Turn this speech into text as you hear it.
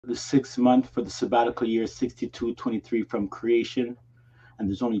the 6th month for the sabbatical year 6223 from creation, and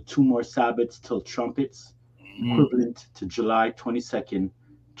there's only two more Sabbaths till trumpets, Mm. equivalent to July 22nd,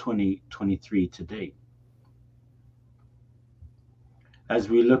 2023 today. As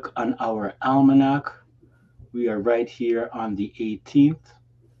we look on our almanac, we are right here on the 18th.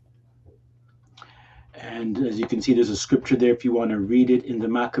 And as you can see, there's a scripture there if you want to read it in the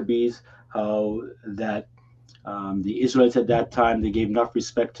Maccabees, how that the Israelites at that time, they gave enough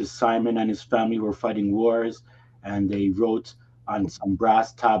respect to Simon and his family who were fighting wars, and they wrote on some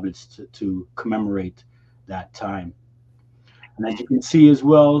brass tablets to commemorate that time. And as you can see as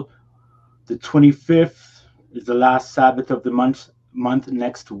well, the 25th is the last Sabbath of the month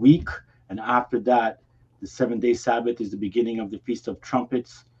next week. And after that, the 7 day Sabbath is the beginning of the Feast of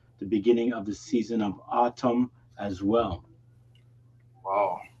Trumpets, the beginning of the season of autumn as well.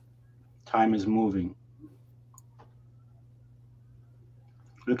 Wow. Time is moving.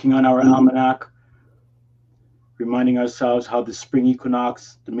 Looking on our almanac, reminding ourselves how the spring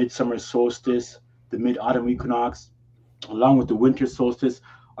equinox, the midsummer solstice, the mid autumn equinox, along with the winter solstice,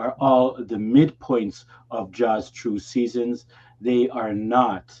 are all the midpoints of JAH's true seasons. They are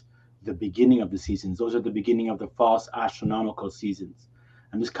not the beginning of the seasons, those are the beginning of the false astronomical seasons.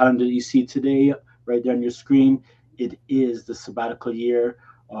 And this calendar that you see today, right there on your screen, it is the sabbatical year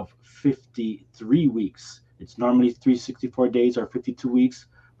of 53 weeks. It's normally 364 days or 52 weeks,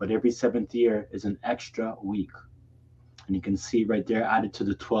 but every seventh year is an extra week. And you can see right there added to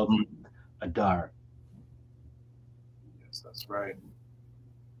the 12th Mm. month, Adar. Yes, that's right.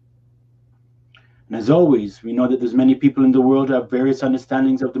 And as always, we know that there's many people in the world who have various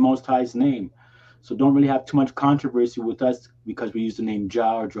understandings of the Most High's name. So don't really have too much controversy with us because we use the name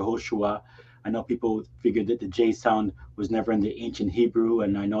Jah or Jehoshua. I know people figured that the J sound was never in the ancient Hebrew,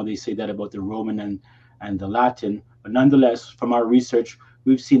 and I know they say that about the Roman and the Latin. But nonetheless, from our research,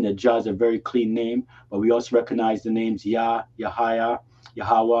 we've seen that Jah is a very clean name, but we also recognize the names Yah, Yahaya,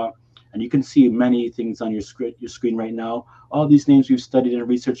 Yahweh, and you can see many things on your screen right now. All these names we've studied and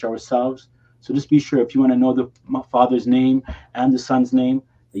researched ourselves. So just be sure if you want to know the Father's name and the Son's name,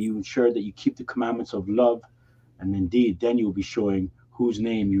 that you ensure that you keep the commandments of love, and indeed, then you'll be showing whose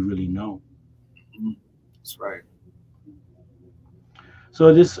name you really know. Mm. That's right.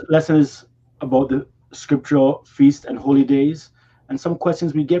 So this lesson is about the scriptural feast and holy days, and some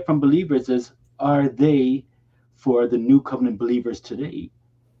questions we get from believers is, are they for the new covenant believers today?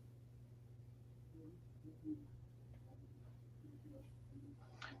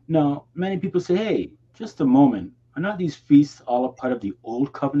 Now, many people say, hey, just a moment. Are not these feasts all a part of the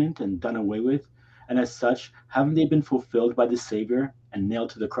old covenant and done away with? And as such, haven't they been fulfilled by the Savior and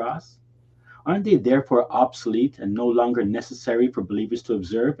nailed to the cross? Aren't they therefore obsolete and no longer necessary for believers to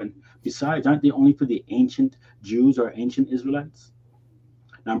observe? And besides, aren't they only for the ancient Jews or ancient Israelites?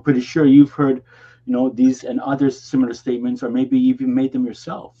 Now, I'm pretty sure you've heard, these and other similar statements, or maybe you even made them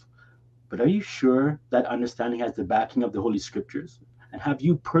yourself. But are you sure that understanding has the backing of the Holy Scriptures? And have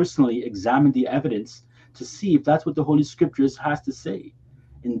you personally examined the evidence to see if that's what the Holy Scriptures has to say?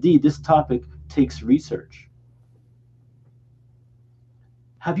 Indeed, this topic takes research.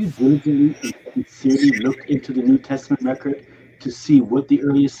 Have you diligently and sincerely looked into the New Testament record to see what the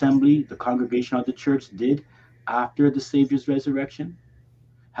early assembly, the congregation of the church, did after the Savior's resurrection?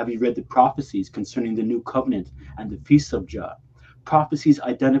 Have you read the prophecies concerning the new covenant and the feasts of Jah? Prophecies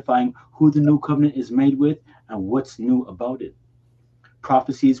identifying who the new covenant is made with and what's new about it.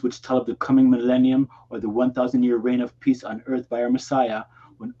 Prophecies which tell of the coming millennium or the 1,000-year reign of peace on earth by our Messiah,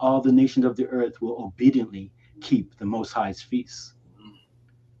 when all the nations of the earth will obediently keep the Most High's feasts. Mm.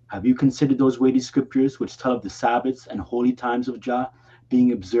 Have you considered those weighty scriptures which tell of the Sabbaths and holy times of Jah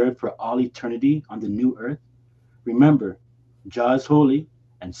being observed for all eternity on the new earth? Remember, Jah is holy,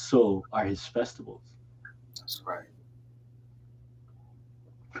 and so are his festivals. That's right.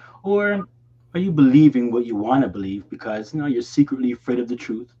 Or are you believing what you want to believe because you're secretly afraid of the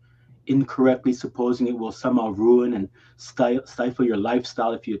truth, incorrectly supposing it will somehow ruin and stifle your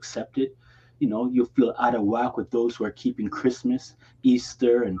lifestyle if you accept it? You'll feel out of whack with those who are keeping Christmas,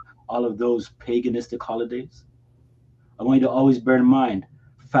 Easter, and all of those paganistic holidays. I want you to always bear in mind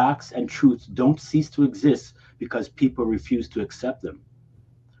facts and truths don't cease to exist because people refuse to accept them.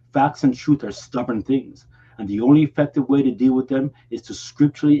 Facts and truth are stubborn things, and the only effective way to deal with them is to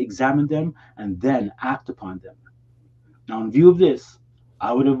scripturally examine them and then act upon them. Now, in view of this,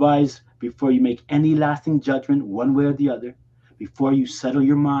 I would advise before you make any lasting judgment one way or the other, before you settle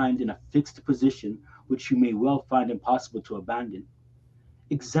your mind in a fixed position which you may well find impossible to abandon,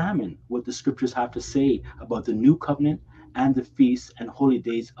 examine what the scriptures have to say about the new covenant and the feasts and holy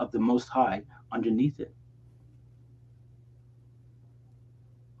days of the Most High underneath it.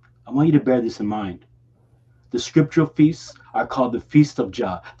 I want you to bear this in mind. The scriptural feasts are called the Feast of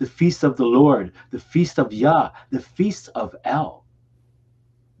JAH, the Feast of the Lord, the Feast of Yah, the Feast of El.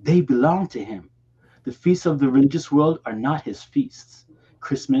 They belong to him. The feasts of the religious world are not his feasts.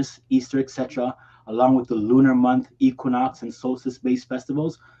 Christmas, Easter, etc., along with the lunar month, equinox, and solstice based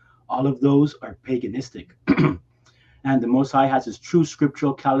festivals, all of those are paganistic. And the Most High has his true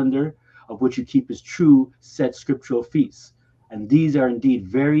scriptural calendar, of which you keep his true set scriptural feasts. And these are indeed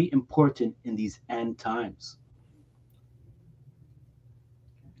very important in these end times.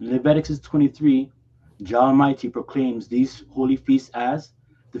 In Leviticus 23, Jah Almighty proclaims these holy feasts as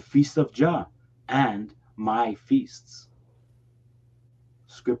the feast of Jah and my feasts.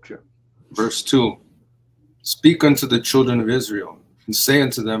 Scripture. Verse 2. Speak unto the children of Israel, and say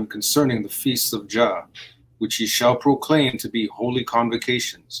unto them concerning the feasts of Jah, which ye shall proclaim to be holy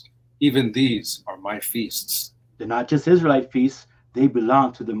convocations. Even these are my feasts. They're not just Israelite feasts, they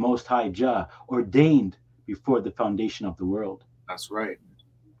belong to the Most High Jah, ordained before the foundation of the world. That's right.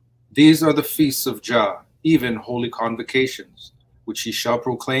 These are the feasts of Jah, even holy convocations, which ye shall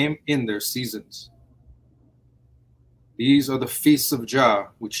proclaim in their seasons. These are the feasts of Jah,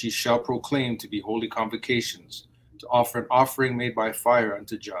 which ye shall proclaim to be holy convocations, to offer an offering made by fire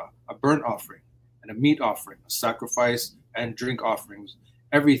unto Jah, a burnt offering, and a meat offering, a sacrifice and drink offerings,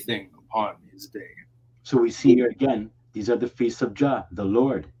 everything upon his day. So we see here again, these are the feasts of Jah, the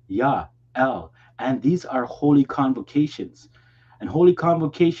Lord, Yah, El, and these are holy convocations. And holy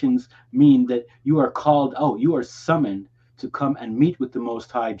convocations mean that you are called out, you are summoned to come and meet with the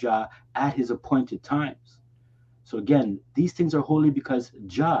Most High Jah at his appointed times. So again, these things are holy because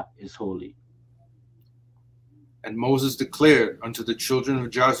Jah is holy. And Moses declared unto the children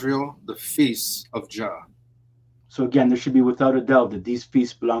of Jezreel the feasts of Jah. So again, there should be without a doubt that these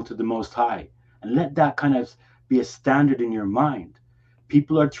feasts belong to the Most High. And let that kind of be a standard in your mind.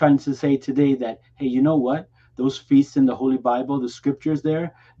 People are trying to say today that, hey, you know what? Those feasts in the Holy Bible, the scriptures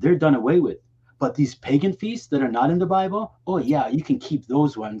there, they're done away with. But these pagan feasts that are not in the Bible, oh yeah, you can keep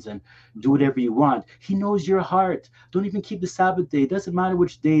those ones and do whatever you want. He knows your heart. Don't even keep the Sabbath day. It doesn't matter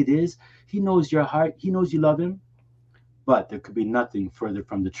which day it is. He knows your heart. He knows you love him. But there could be nothing further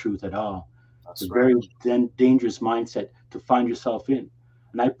from the truth at all. It's That's a right. very dangerous mindset to find yourself in.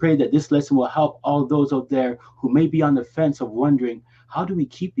 And I pray that this lesson will help all those out there who may be on the fence of wondering, how do we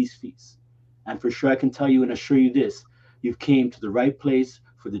keep these feasts? And for sure, I can tell you and assure you this, you've came to the right place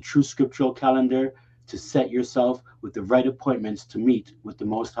for the true scriptural calendar to set yourself with the right appointments to meet with the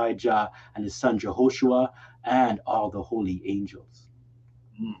Most High Jah and his son Jehoshua and all the holy angels.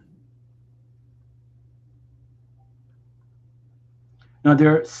 Mm. Now,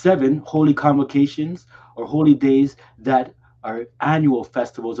 there are 7 holy convocations or holy days that are annual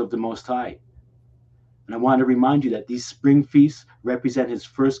festivals of the Most High. And I want to remind you that these spring feasts represent his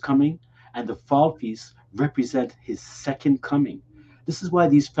first coming, and the fall feasts represent his second coming. This is why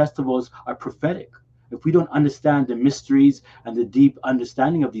these festivals are prophetic. If we don't understand the mysteries and the deep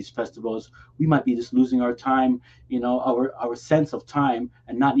understanding of these festivals, we might be just losing our time, our sense of time,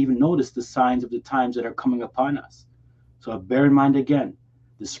 and not even notice the signs of the times that are coming upon us. So bear in mind again,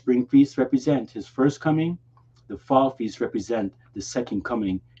 the spring feasts represent his first coming, the fall feasts represent the second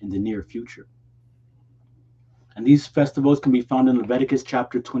coming in the near future. And these festivals can be found in Leviticus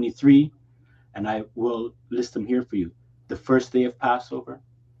chapter 23, and I will list them here for you. The first day of Passover,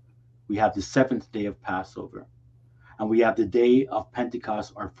 we have the seventh day of Passover, and we have the day of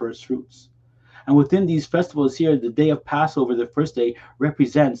Pentecost, our first fruits. And within these festivals here, the day of Passover, the first day,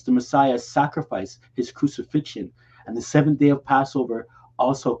 represents the Messiah's sacrifice, his crucifixion. And the seventh day of Passover,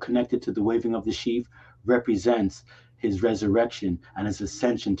 also connected to the waving of the sheaf, represents his resurrection and his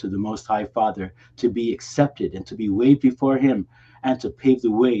ascension to the Most High Father, to be accepted and to be waved before him, and to pave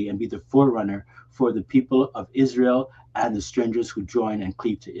the way and be the forerunner for the people of Israel and the strangers who join and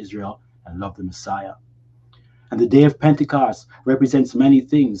cleave to Israel and love the Messiah. And the day of Pentecost represents many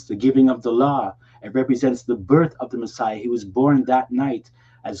things: the giving of the law. It represents the birth of the Messiah. He was born that night,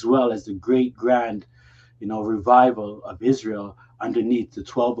 as well as the great grand, revival of Israel underneath the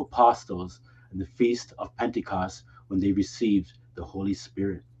 12 apostles and the feast of Pentecost when they received the Holy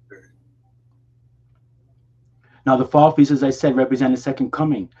Spirit. Now, the fall feast, as I said, represent the second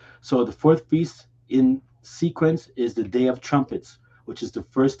coming. So the fourth feast in sequence is the Day of Trumpets, which is the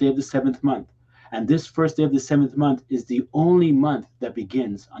first day of the 7th month. And this first day of the 7th month is the only month that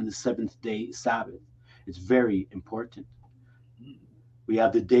begins on the 7th day Sabbath. It's very important. We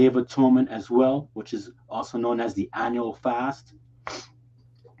have the Day of Atonement as well, which is also known as the annual fast.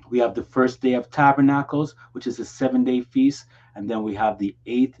 We have the first day of Tabernacles, which is a 7-day feast. And then we have the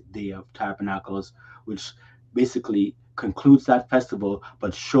 8th day of Tabernacles, which basically concludes that festival,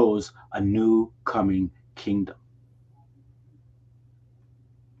 but shows a new coming kingdom.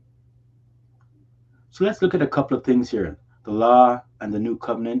 So let's look at a couple of things here: the law and the new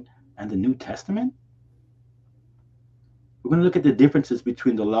covenant and the New Testament. We're going to look at the differences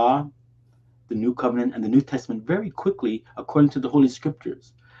between the law, the New Covenant, and the New Testament very quickly according to the Holy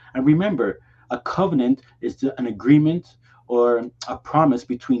Scriptures. And remember, a covenant is an agreement or a promise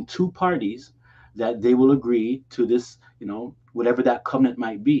between two parties that they will agree to this, whatever that covenant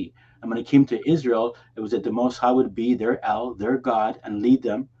might be. And when it came to Israel, it was that the Most High would be their El, their God, and lead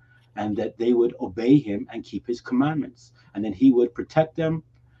them, and that they would obey him and keep his commandments. And then he would protect them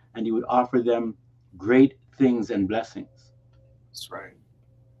and he would offer them great things and blessings. That's right.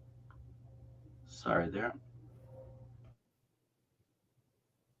 Sorry there.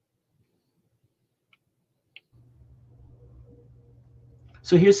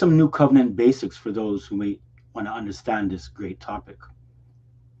 So here's some new covenant basics for those who may want to understand this great topic.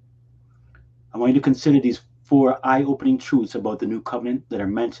 I want you to consider these four eye-opening truths about the new covenant that are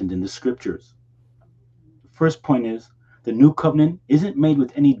mentioned in the scriptures. The first point is the new covenant isn't made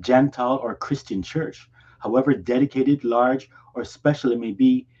with any Gentile or Christian church, however dedicated, large, or special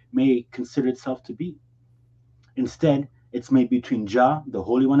it may consider itself to be. Instead, it's made between Jah, the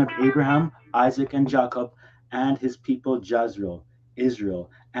Holy One of Abraham, Isaac, and Jacob, and his people Jezreel, Israel,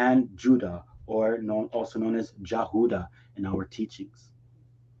 and Judah, also known as Jahudah in our teachings.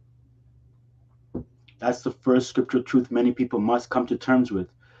 That's the first scriptural truth many people must come to terms with.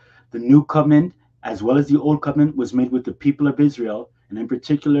 The new covenant, as well as the old covenant, was made with the people of Israel, and in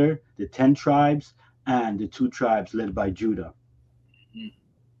particular, the 10 tribes and the 2 tribes led by Judah.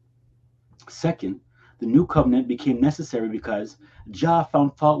 Second, the new covenant became necessary because Jah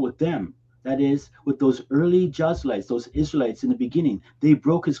found fault with them. That is, with those early Jezreelites, those Israelites in the beginning. They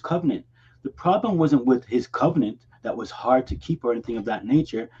broke his covenant. The problem wasn't with his covenant that was hard to keep or anything of that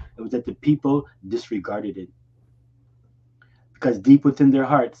nature. It was that the people disregarded it. Because deep within their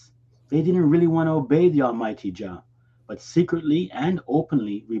hearts, they didn't really want to obey the Almighty Jah, but secretly and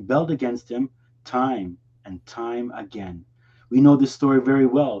openly rebelled against him time and time again. We know this story very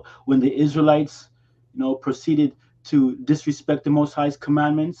well. When the Israelites, proceeded to disrespect the Most High's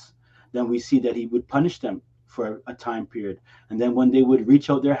commandments, then we see that he would punish them for a time period. And then when they would reach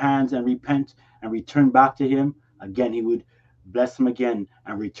out their hands and repent and return back to him, again, he would bless them again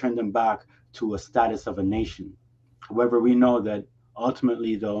and return them back to a status of a nation. However, we know that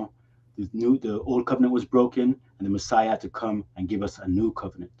ultimately, though, the old covenant was broken and the Messiah had to come and give us a new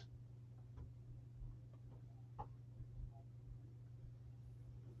covenant.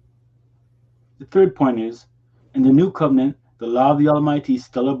 The third point is, in the new covenant, the law of the Almighty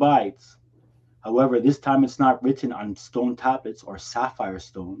still abides. However, this time it's not written on stone tablets or sapphire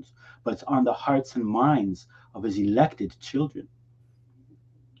stones, but it's on the hearts and minds of his elected children.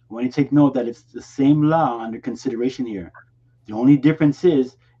 I want you to take note that it's the same law under consideration here. The only difference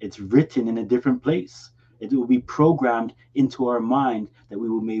is it's written in a different place. It will be programmed into our mind that we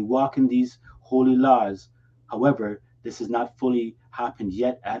may walk in these holy laws. However, this has not fully happened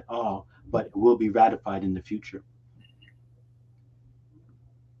yet at all, but it will be ratified in the future.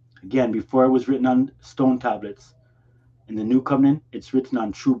 Again, before it was written on stone tablets, in the new covenant, it's written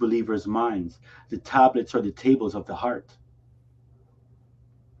on true believers' minds. The tablets are the tables of the heart.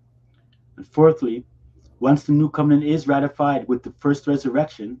 And fourthly, once the new covenant is ratified with the first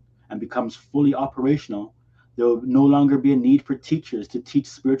resurrection and becomes fully operational, there will no longer be a need for teachers to teach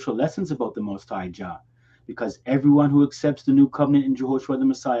spiritual lessons about the Most High Jah, because everyone who accepts the new covenant in Jehoshua the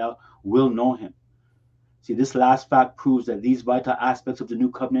Messiah will know him. See, this last fact proves that these vital aspects of the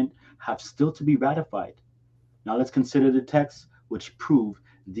new covenant have still to be ratified. Now let's consider the texts which prove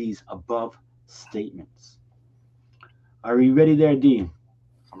these above statements. Are you ready there, D?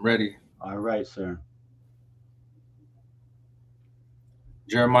 I'm ready. All right, sir.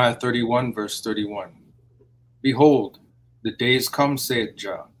 Jeremiah 31, verse 31. Behold, the days come, saith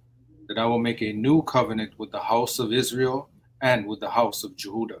Jah, that I will make a new covenant with the house of Israel and with the house of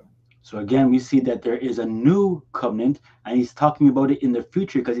Judah. So again, we see that there is a new covenant, and he's talking about it in the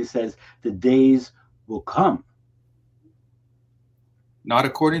future because he says the days will come. Not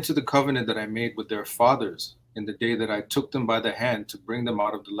according to the covenant that I made with their fathers in the day that I took them by the hand to bring them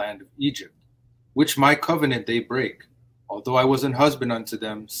out of the land of Egypt, which my covenant they break, although I was an husband unto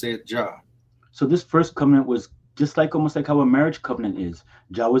them, saith Jah. So this first covenant was just like almost like how a marriage covenant is.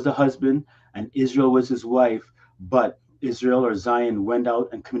 Jah was the husband and Israel was his wife, but Israel or Zion went out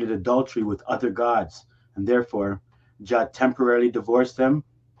and committed adultery with other gods, and therefore Jah temporarily divorced them.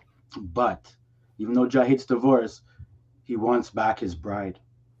 But even though Jah hates divorce, he wants back his bride.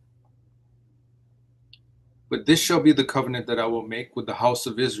 But this shall be the covenant that I will make with the house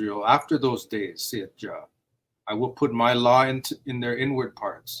of Israel after those days, saith Jah. I will put my law in their inward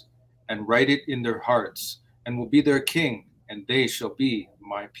parts, and write it in their hearts, and will be their king, and they shall be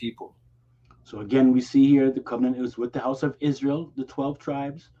my people. So again, we see here the covenant is with the house of Israel, the 12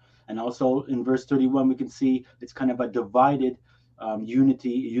 tribes. And also in verse 31, we can see it's kind of a divided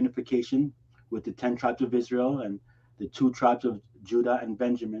unification with the 10 tribes of Israel and the 2 tribes of Judah and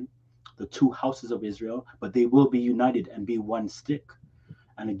Benjamin, the 2 houses of Israel, but they will be united and be one stick.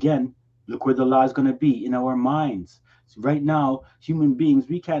 And again, look where the law is going to be in our minds. So right now, human beings,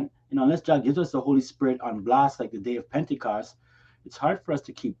 we can't, unless God gives us the Holy Spirit on blast like the day of Pentecost, it's hard for us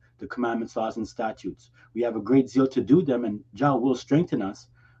to keep the commandments, laws, and statutes. We have a great zeal to do them, and Jah will strengthen us.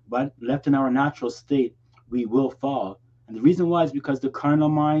 But left in our natural state, we will fall. And the reason why is because the carnal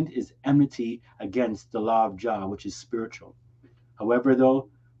mind is enmity against the law of Jah, which is spiritual. However, though,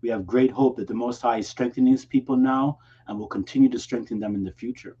 we have great hope that the Most High is strengthening his people now and will continue to strengthen them in the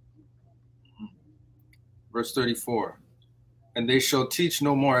future. Verse 34, and they shall teach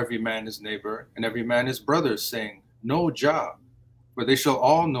no more every man his neighbor, and every man his brother, saying, Know Jah, for they shall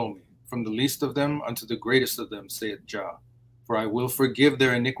all know me, from the least of them unto the greatest of them, saith Jah. For I will forgive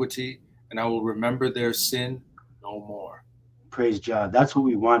their iniquity, and I will remember their sin no more. Praise Jah. That's what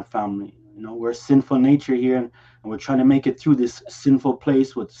we want, family. We're sinful nature here, and we're trying to make it through this sinful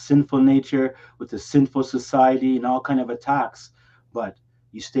place with sinful nature, with a sinful society, and all kind of attacks. But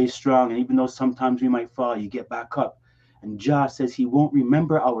you stay strong, and even though sometimes we might fall, you get back up. And Jah says he won't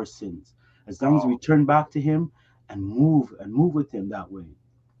remember our sins as long as we turn back to him and move with him that way.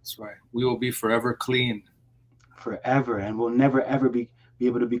 That's right. We will be forever clean. Forever, and we'll never ever be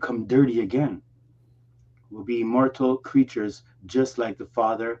able to become dirty again. We'll be immortal creatures just like the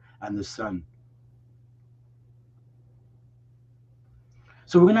Father and the Son.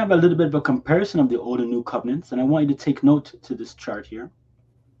 So we're going to have a little bit of a comparison of the Old and New Covenants, and I want you to take note to this chart here.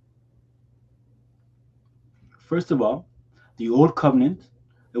 First of all, the Old Covenant,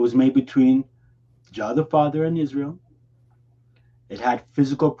 it was made between Jah the Father and Israel. It had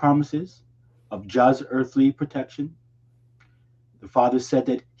physical promises of Jah's earthly protection. The Father said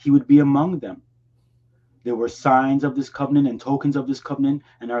that he would be among them. There were signs of this covenant and tokens of this covenant,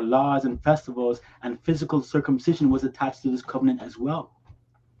 and our laws and festivals and physical circumcision was attached to this covenant as well.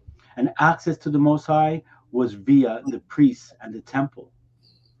 And access to the Most High was via the priests and the temple.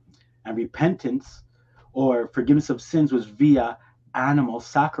 And repentance or forgiveness of sins was via animal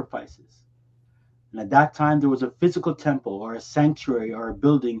sacrifices. And at that time, there was a physical temple or a sanctuary or a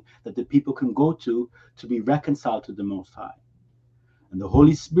building that the people can go to be reconciled to the Most High. And the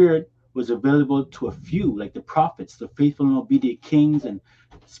Holy Spirit was available to a few, like the prophets, the faithful and obedient kings, and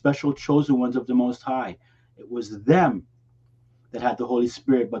special chosen ones of the Most High. It was them that had the Holy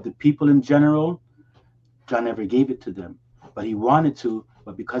Spirit, but the people in general, John never gave it to them. But he wanted to,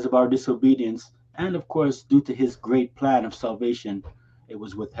 but because of our disobedience, and of course, due to his great plan of salvation, it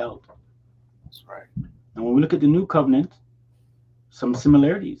was withheld. That's right. And when we look at the New Covenant, some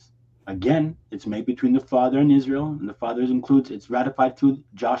similarities. Again, it's made between the Father and Israel, and the Father it's ratified through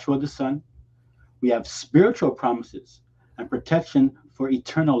Joshua the Son. We have spiritual promises and protection for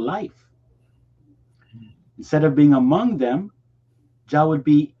eternal life. Instead of being among them, Jah would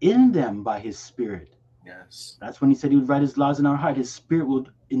be in them by his Spirit. Yes. That's when he said he would write his laws in our heart. His Spirit would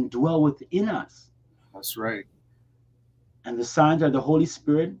indwell within us. That's right. And the signs are the Holy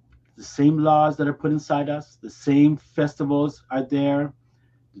Spirit, the same laws that are put inside us, the same festivals are there,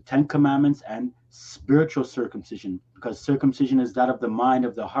 the 10 Commandments, and spiritual circumcision, because circumcision is that of the mind,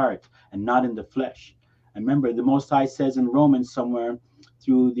 of the heart, and not in the flesh. And remember, the Most High says in Romans somewhere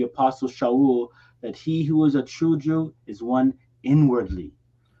through the Apostle Shaul that he who is a true Jew is one inwardly.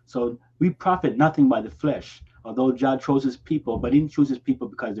 So we profit nothing by the flesh, although Jah chose his people, but he didn't choose his people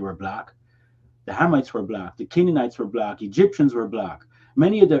because they were black. The Hamites were black, the Canaanites were black, Egyptians were black.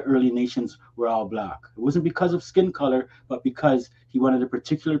 Many of the early nations were all black. It wasn't because of skin color, but because he wanted a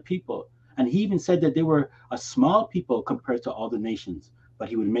particular people. And he even said that they were a small people compared to all the nations, but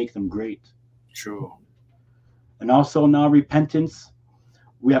he would make them great. True. And also now repentance.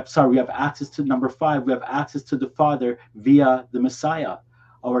 We have access to number 5. We have access to the Father via the Messiah,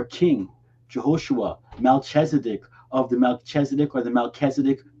 our King, Jehoshua, Melchizedek of the Melchizedek or the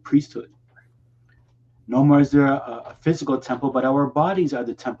Melchizedek priesthood. No more is there a physical temple, but our bodies are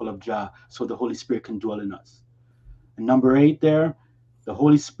the temple of Jah, so the Holy Spirit can dwell in us. And number 8 there, the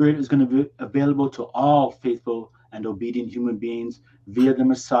Holy Spirit is going to be available to all faithful and obedient human beings via the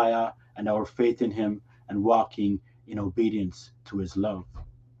Messiah and our faith in him and walking in obedience to his love.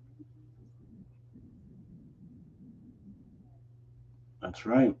 That's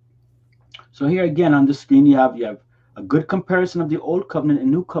right. So here again on the screen you have a good comparison of the old covenant and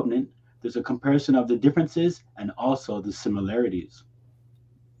new covenant. There's a comparison of the differences and also the similarities.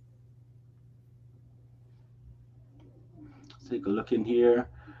 Let's take a look in here.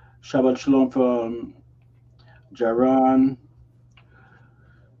 Shabbat Shalom from Jaran.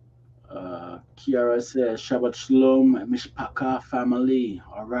 Kiara says Shabbat Shalom, Mishpaka family.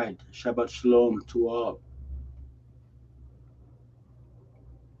 All right, Shabbat Shalom to all.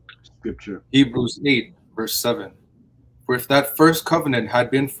 Scripture. Hebrews 8, verse 7. For if that first covenant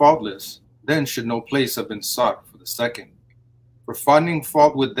had been faultless, then should no place have been sought for the second. For finding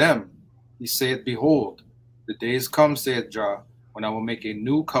fault with them, he saith, Behold, the days come, saith Jah, when I will make a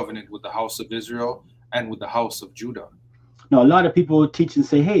new covenant with the house of Israel and with the house of Judah. Now, a lot of people teach and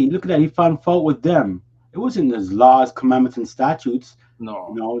say, hey, look at that. He found fault with them. It wasn't his laws, commandments, and statutes,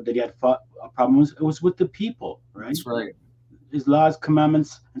 No, that he had problems. It was with the people, right? that's right. His laws,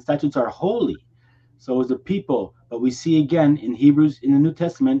 commandments, and statutes are holy. So it was the people. But we see again in Hebrews, in the New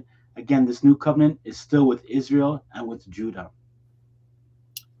Testament, again, this new covenant is still with Israel and with Judah.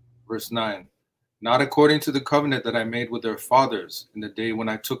 Verse 9. Not according to the covenant that I made with their fathers in the day when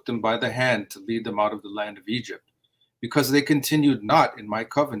I took them by the hand to lead them out of the land of Egypt, because they continued not in my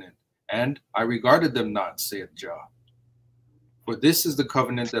covenant, and I regarded them not, saith Jah. For this is the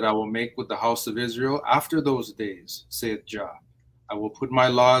covenant that I will make with the house of Israel after those days, saith Jah. I will put my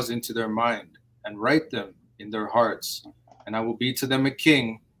laws into their mind, and write them in their hearts, and I will be to them a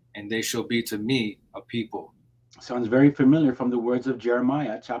king, and they shall be to me a people. Sounds very familiar from the words of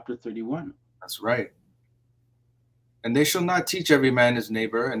Jeremiah, chapter 31. That's right. And they shall not teach every man his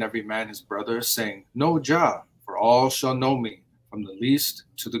neighbor and every man his brother, saying, Know Jah, for all shall know me, from the least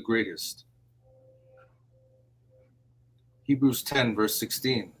to the greatest. Hebrews 10, verse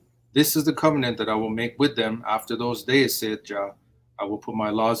 16. This is the covenant that I will make with them after those days, saith Jah. I will put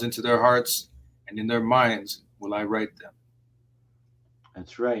my laws into their hearts, and in their minds will I write them.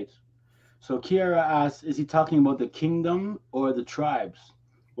 That's right. So Kiara asks, is he talking about the kingdom or the tribes?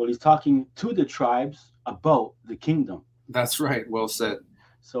 Well, he's talking to the tribes about the kingdom. That's right. Well said.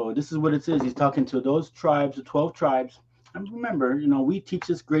 So this is what it says. He's talking to those tribes, the 12 tribes. And remember, we teach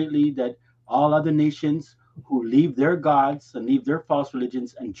this greatly that all other nations who leave their gods and leave their false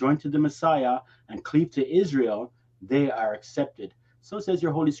religions and join to the Messiah and cleave to Israel, they are accepted. So says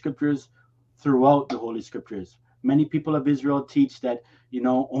your Holy Scriptures throughout the Holy Scriptures. Many people of Israel teach that,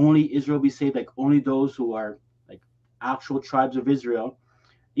 only Israel be saved, like only those who are like actual tribes of Israel.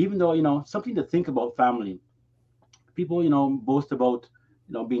 Even though, something to think about, family. People, boast about,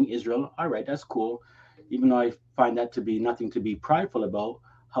 being Israel. All right, that's cool. Even though I find that to be nothing to be prideful about.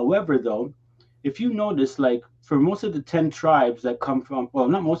 However, though, if you notice, like for most of the 10 tribes that come from, well,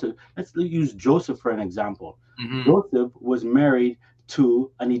 not most of, let's use Joseph for an example. Mm-hmm. Joseph was married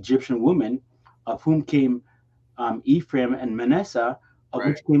to an Egyptian woman, of whom came Ephraim and Manasseh, of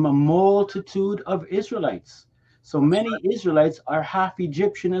which came a multitude of Israelites. So many Israelites are half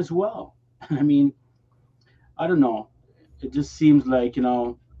Egyptian as well. I mean, I don't know. It just seems like,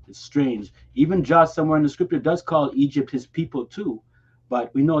 it's strange. Even Jah somewhere in the scripture does call Egypt his people too.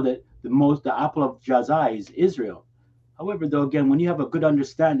 But we know that the apple of Jah's eye is Israel. However, though, again, when you have a good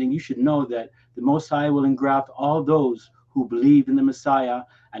understanding, you should know that the Most High will engraft all those who believe in the Messiah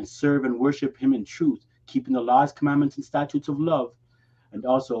and serve and worship him in truth, keeping the laws, commandments, and statutes of love, and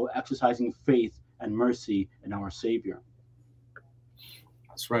also exercising faith and mercy in our Savior.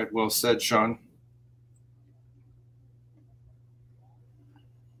 That's right. Well said, Sean.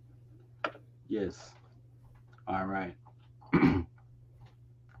 Yes. All right.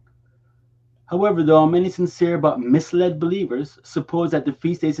 However, though, many sincere but misled believers suppose that the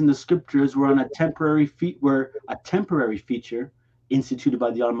feast days in the scriptures were a temporary feature instituted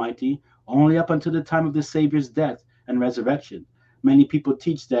by the Almighty only up until the time of the Savior's death and resurrection. Many people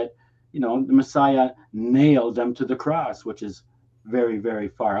teach that, the Messiah nailed them to the cross, which is very, very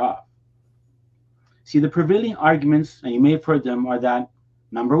far off. See, the prevailing arguments, and you may have heard them, are that,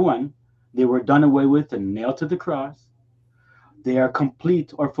 number one, they were done away with and nailed to the cross. They are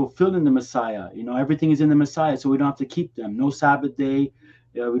complete or fulfilled in the Messiah. Everything is in the Messiah, so we don't have to keep them. No Sabbath day.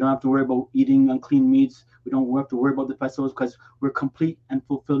 We don't have to worry about eating unclean meats. We don't have to worry about the festivals because we're complete and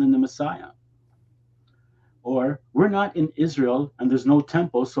fulfilled in the Messiah. Or we're not in Israel and there's no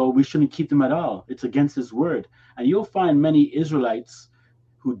temple, so we shouldn't keep them at all. It's against his word. And you'll find many Israelites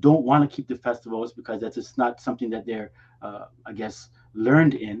who don't want to keep the festivals because that's just not something that they're,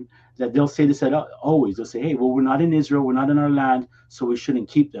 learned in, that they'll say this always. They'll say, hey, well, we're not in Israel, we're not in our land, so we shouldn't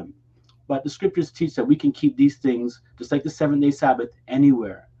keep them. But the scriptures teach that we can keep these things, just like the 7-day Sabbath,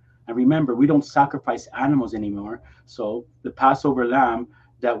 anywhere. And remember, we don't sacrifice animals anymore. So the Passover lamb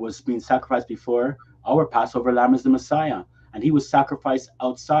that was being sacrificed before our Passover lamb is the Messiah. And he was sacrificed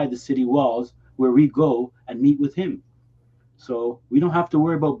outside the city walls where we go and meet with him. So we don't have to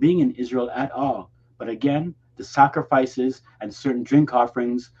worry about being in Israel at all. But again, the sacrifices and certain drink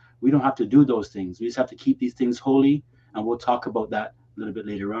offerings, we don't have to do those things. We just have to keep these things holy. And we'll talk about that a little bit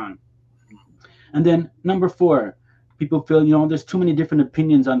later on. And then number four, people feel, there's too many different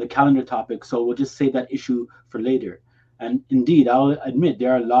opinions on the calendar topic. So we'll just save that issue for later. And indeed, I'll admit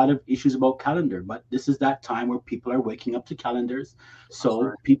there are a lot of issues about calendar, but this is that time where people are waking up to calendars. That's So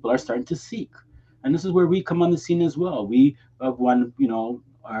right. people are starting to seek. And this is where we come on the scene as well. We have one,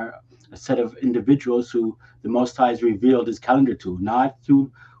 are a set of individuals who the Most High has revealed his calendar to, not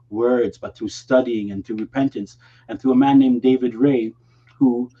through words, but through studying and through repentance, and through a man named David Ray,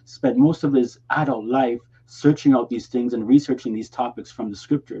 who spent most of his adult life searching out these things and researching these topics from the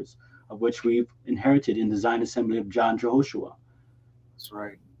scriptures, of which we've inherited in the Zion Assembly of John Jehoshua. That's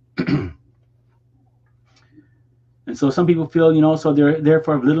right. And so some people feel, so they're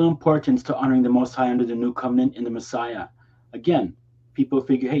therefore of little importance to honoring the Most High under the new covenant in the Messiah. Again, people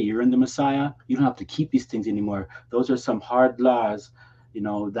figure, hey, you're in the Messiah, you don't have to keep these things anymore. Those are some hard laws,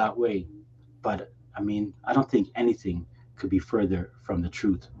 that way. But I mean, I don't think anything could be further from the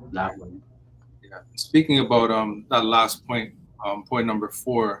truth that way. Yeah. Speaking about that last point, point number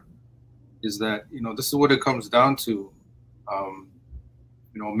four, is that this is what it comes down to. Um,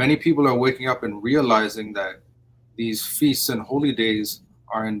 many people are waking up and realizing that these feasts and holy days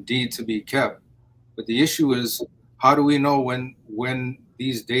are indeed to be kept. But the issue is, how do we know when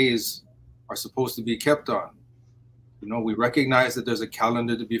these days are supposed to be kept on? We recognize that there's a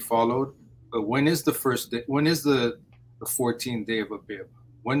calendar to be followed, but when is the first day? When is the 14th day of Abib?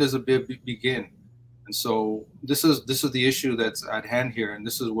 When does Abib begin? And so this is the issue that's at hand here, and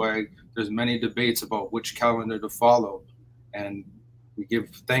this is why there's many debates about which calendar to follow. And we give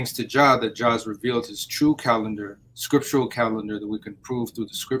thanks to Jah that Jah has revealed his true calendar, scriptural calendar that we can prove through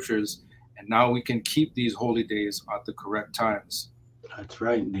the scriptures, and now we can keep these holy days at the correct times. That's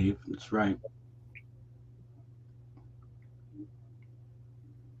right, Dave. That's right.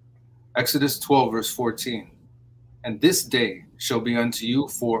 Exodus 12, verse 14. And this day shall be unto you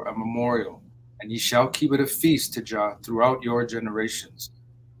for a memorial, and ye shall keep it a feast to Jah throughout your generations.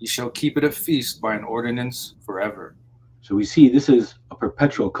 Ye shall keep it a feast by an ordinance forever. So we see this is a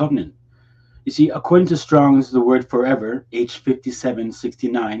perpetual covenant. You see, according to Strong's, the word forever,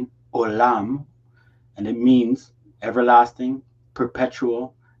 H5769, olam, and it means everlasting,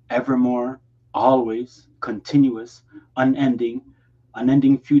 perpetual, evermore, always, continuous, unending,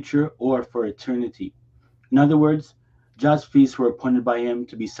 unending future, or for eternity. In other words, Jah's feasts were appointed by him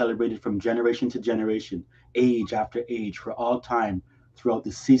to be celebrated from generation to generation, age after age, for all time, throughout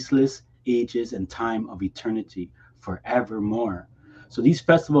the ceaseless ages and time of eternity, forevermore. So these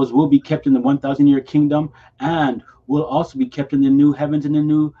festivals will be kept in the 1,000-year kingdom, and will also be kept in the new heavens and the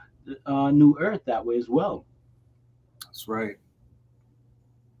new earth that way as well. That's right.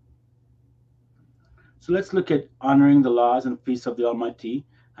 So let's look at honoring the laws and feasts of the Almighty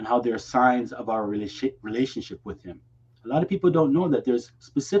and how they're signs of our relationship with him. A lot of people don't know that there's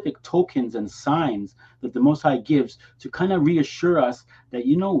specific tokens and signs that the Most High gives to kind of reassure us that,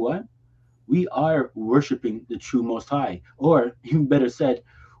 you know what, we are worshiping the true Most High. Or even better said,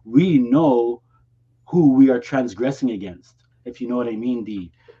 we know who we are transgressing against, if you know what I mean,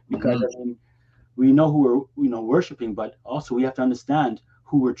 D. Because Mhm. I mean, we know who we're worshiping, but also we have to understand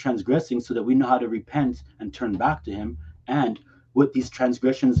who we're transgressing so that we know how to repent and turn back to him, and what these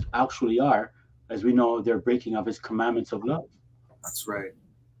transgressions actually are, as we know they're breaking of his commandments of love. That's right.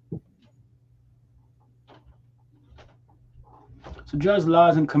 So Jah's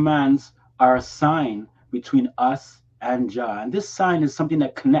laws and commands are a sign between us and Jah. And this sign is something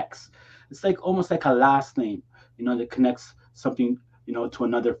that connects. It's like almost like a last name, that connects something, to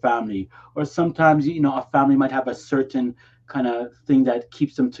another family. Or sometimes, a family might have a certain kind of thing that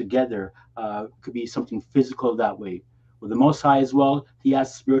keeps them together. Could be something physical that way. Well, the Most High as well, he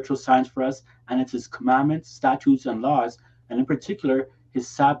has spiritual signs for us, and it's his commandments, statutes, and laws, and in particular, his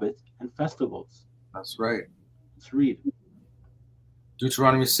Sabbath and festivals. That's right. Let's read.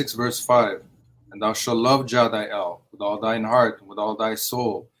 Deuteronomy 6, verse 5. And thou shalt love Jah thy El with all thine heart, and with all thy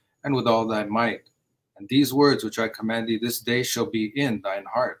soul, and with all thy might. And these words which I command thee this day shall be in thine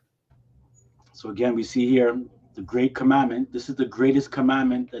heart. So again, we see here the great commandment. This is the greatest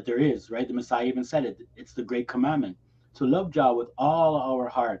commandment that there is, right? The Messiah even said it. It's the great commandment. To love Jah with all our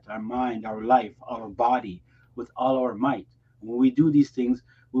heart, our mind, our life, our body, with all our might. And when we do these things,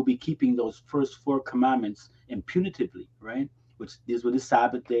 we'll be keeping those first four commandments impunitively, right? Which deals with the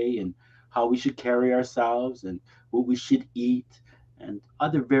Sabbath day and how we should carry ourselves and what we should eat and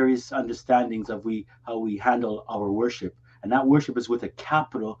other various understandings of we how we handle our worship. And that worship is with a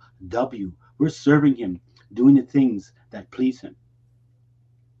capital W. We're serving him, doing the things that please him.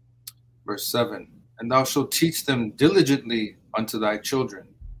 Verse 7. And thou shalt teach them diligently unto thy children.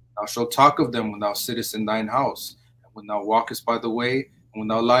 Thou shalt talk of them when thou sittest in thine house, and when thou walkest by the way, and when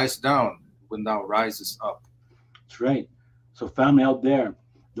thou liest down, and when thou risest up. That's right. So, family out there,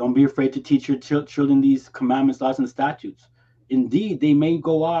 don't be afraid to teach your children these commandments, laws, and statutes. Indeed, they may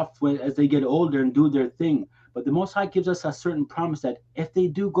go off as they get older and do their thing, but the Most High gives us a certain promise that if they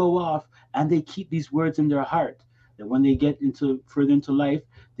do go off and they keep these words in their heart, that when they get into further into life,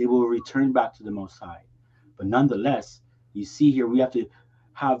 they will return back to the Most High. But nonetheless, you see here, we have to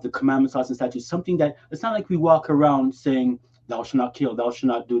have the commandments, laws, and statutes, something that it's not like we walk around saying, thou shalt not kill, thou shalt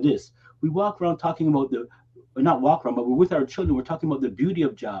not do this. We walk around talking about or not walk around, but we're with our children. We're talking about the beauty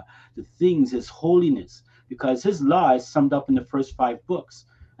of Jah, the things, his holiness, because his law is summed up in the first 5 books.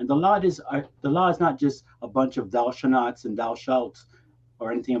 And the law is not just a bunch of thou shalt nots and thou shalt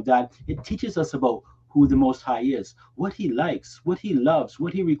or anything of that. It teaches us about who the Most High is, what he likes, what he loves,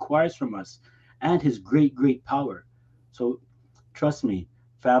 what he requires from us, and his great, great power. So trust me,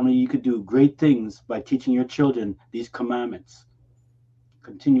 family, you could do great things by teaching your children these commandments.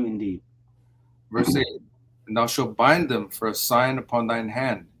 Continue indeed. Verse 8. And thou shalt bind them for a sign upon thine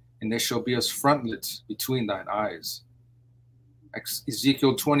hand, and they shall be as frontlets between thine eyes.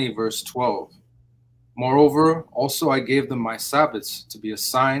 Ezekiel 20, verse 12. Moreover, also I gave them my Sabbaths to be a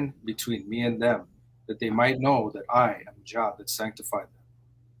sign between me and them, that they might know that I am Jah that sanctified them.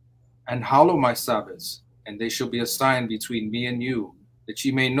 And hallow my Sabbaths, and they shall be a sign between me and you, that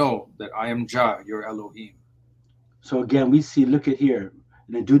ye may know that I am Jah, your Elohim. So again, we see, look at here,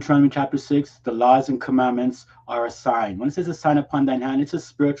 in Deuteronomy chapter 6, the laws and commandments are a sign. When it says a sign upon thine hand, it's a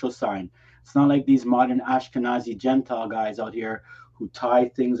spiritual sign. It's not like these modern Ashkenazi Gentile guys out here who tie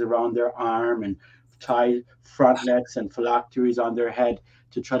things around their arm and tie frontlets and phylacteries on their head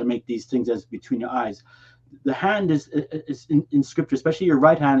to try to make these things as between your eyes. The hand is in scripture, especially your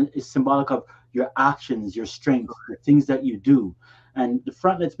right hand, is symbolic of your actions, your strength, the things that you do. And the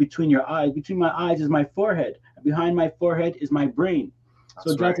frontlets between your eyes, between my eyes is my forehead. And behind my forehead is my brain.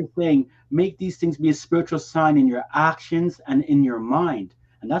 So God is saying, make these things be a spiritual sign in your actions and in your mind.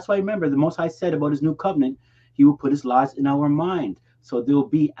 And that's why, remember, the Most High said about his new covenant, he will put his laws in our mind. So they'll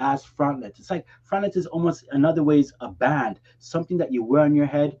be as frontlets. It's like frontlets is almost, in other ways, a band, something that you wear on your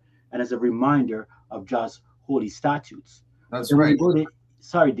head and as a reminder of Jah's holy statutes. That's right.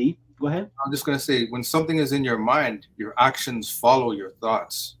 Sorry, D, go ahead. I'm just going to say, when something is in your mind, your actions follow your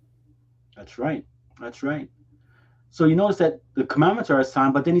thoughts. That's right. That's right. So you notice that the commandments are a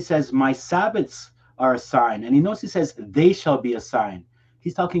sign, but then he says, my Sabbaths are a sign. And he notice he says, they shall be a sign.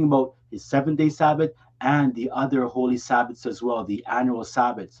 He's talking about his 7-day Sabbath and the other holy Sabbaths as well, the annual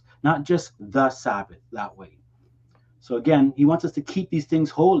Sabbaths, not just the Sabbath that way. So again, he wants us to keep these things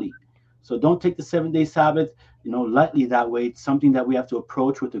holy. So don't take the 7-day Sabbath, lightly that way. It's something that we have to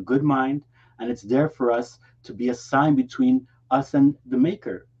approach with a good mind. And it's there for us to be a sign between us and the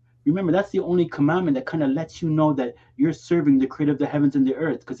Maker. Remember, that's the only commandment that kind of lets you know that you're serving the creator of the heavens and the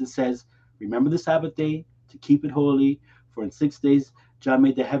earth, because it says, remember the Sabbath day to keep it holy. For in 6 days, Jah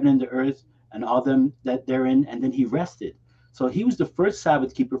made the heaven and the earth and all them that therein, and then he rested. So he was the first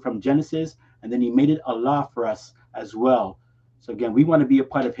Sabbath keeper from Genesis, and then he made it a law for us as well. So again, we want to be a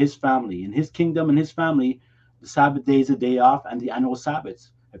part of his family. In his kingdom and his family, the Sabbath day is a day off and the annual Sabbaths.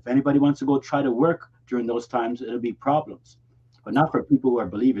 If anybody wants to go try to work during those times, it'll be problems. But not for people who are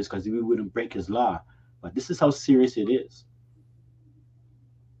believers, because we wouldn't break his law. But this is how serious it is.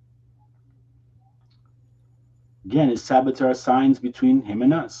 Again, his Sabbaths are signs between him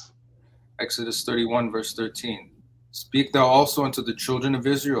and us. Exodus 31, verse 13. Speak thou also unto the children of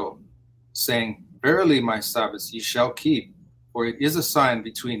Israel, saying, Verily my Sabbaths ye shall keep, for it is a sign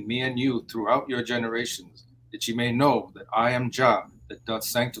between me and you throughout your generations, that ye may know that I am Jah that doth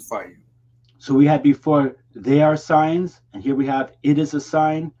sanctify you. So we had before, they are signs, and here we have, it is a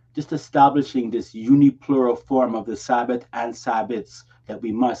sign, just establishing this uniplural form of the Sabbath and Sabbaths that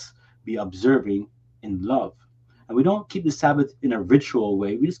we must be observing in love. And we don't keep the Sabbath in a ritual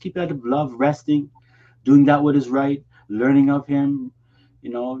way. We just keep it out of love, resting, doing that what is right, learning of him,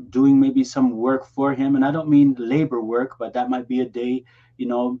 doing maybe some work for him. And I don't mean labor work, but that might be a day,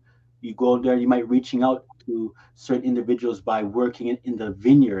 you go there, you might reaching out to certain individuals by working in the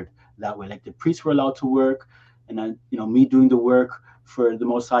vineyard that way. Like the priests were allowed to work, and me doing the work for the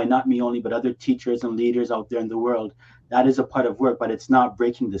Most High, not me only, but other teachers and leaders out there in the world. That is a part of work, but it's not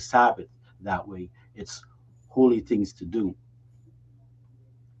breaking the Sabbath that way. It's holy things to do.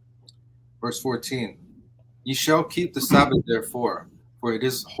 Verse 14. Ye shall keep the Sabbath therefore, for it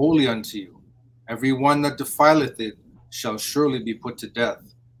is holy unto you. Every one that defileth it shall surely be put to death.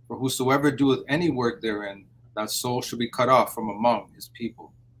 For whosoever doeth any work therein, that soul shall be cut off from among his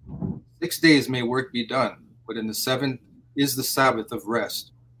people. 6 days may work be done, but in the seventh is the Sabbath of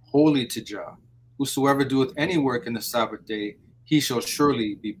rest, holy to Jah. Whosoever doeth any work in the Sabbath day, he shall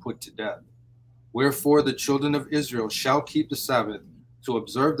surely be put to death. Wherefore the children of Israel shall keep the Sabbath, to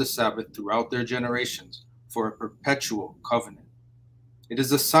observe the Sabbath throughout their generations, for a perpetual covenant. It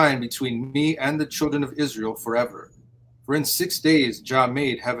is a sign between me and the children of Israel forever. For in 6 days Jah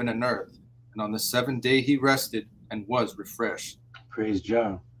made heaven and earth, and on the seventh day he rested and was refreshed. Praise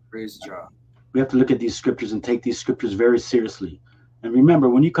Jah. Praise Jah. We have to look at these scriptures and take these scriptures very seriously. And remember,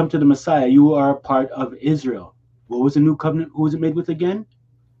 when you come to the Messiah, you are a part of Israel. What was the new covenant? Who was it made with again?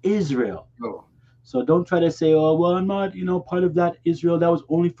 Israel. Oh, So don't try to say, oh, well, I'm not, part of that Israel. That was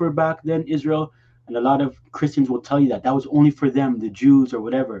only for back then Israel. And a lot of Christians will tell you that that was only for them, the Jews or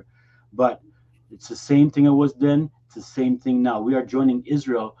whatever. But it's the same thing it was then. It's the same thing now. We are joining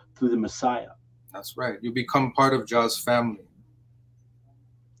Israel through the Messiah. that's right. You become part of Jah's family.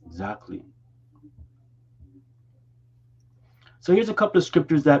 Exactly. So here's a couple of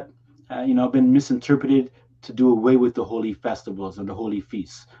scriptures that, have been misinterpreted to do away with the holy festivals and the holy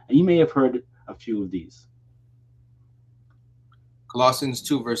feasts. And you may have heard a few of these. Colossians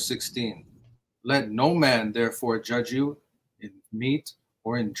 2, verse 16. Let no man therefore judge you in meat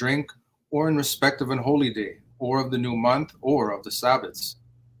or in drink or in respect of an holy day or of the new month or of the Sabbaths,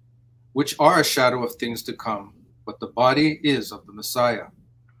 which are a shadow of things to come, but the body is of the Messiah.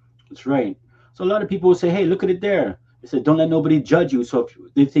 That's right. So a lot of people will say, hey, look at it there. It said, don't let nobody judge you. So if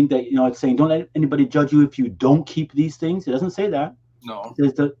they think that, it's saying, don't let anybody judge you if you don't keep these things. It doesn't say that. No.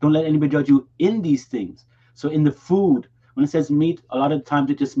 It says, don't let anybody judge you in these things. So in the food, when it says meat, a lot of times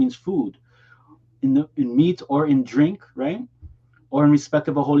it just means food. In meat or in drink, right? Or in respect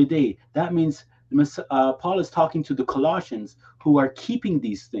of a holy day. That means Paul is talking to the Colossians who are keeping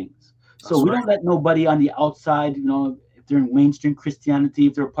these things. So we don't let nobody on the outside, if they're in mainstream Christianity,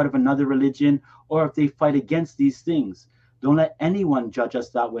 if they're part of another religion, or if they fight against these things. Don't let anyone judge us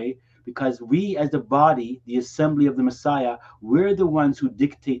that way, because we as the body, the assembly of the Messiah, we're the ones who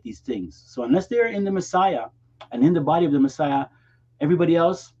dictate these things. So unless they're in the Messiah and in the body of the Messiah, everybody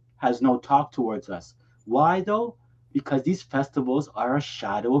else has no talk towards us. Why though? Because these festivals are a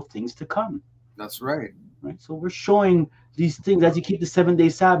shadow of things to come. That's right. Right. So we're showing these things as you keep the 7-day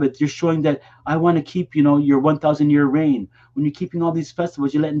Sabbath. You're showing that I want to keep, your 1,000-year reign. When you're keeping all these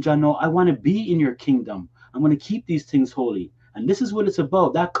festivals, you're letting John know I want to be in your kingdom. I'm going to keep these things holy. And this is what it's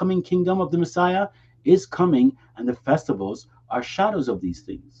about. That coming kingdom of the Messiah is coming, and the festivals are shadows of these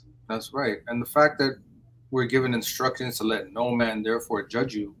things. That's right. And the fact that we're given instructions to let no man therefore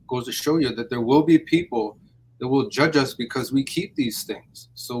judge you goes to show you that there will be people that will judge us because we keep these things.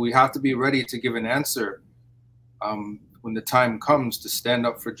 So we have to be ready to give an answer when the time comes to stand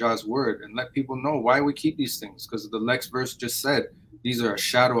up for Jah's word and let people know why we keep these things. Because the next verse just said, these are a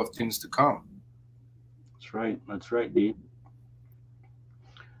shadow of things to come. That's right. That's right, D.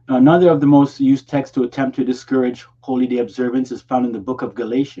 Now, another of the most used texts to attempt to discourage holy day observance is found in the book of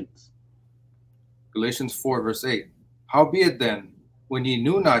Galatians. Galatians 4, verse 8. Howbeit then, when ye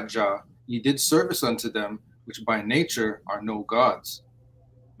knew not Jah, ye did service unto them, which by nature are no gods.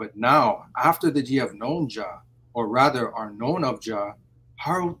 But now, after that ye have known Jah, or rather are known of Jah,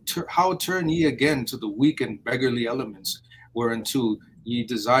 how turn ye again to the weak and beggarly elements, whereunto ye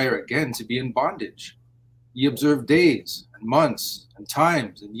desire again to be in bondage? Ye observe days, and months, and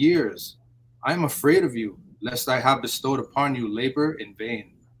times, and years. I am afraid of you, lest I have bestowed upon you labor in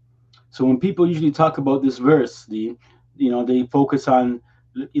vain. So when people usually talk about this verse, they focus on,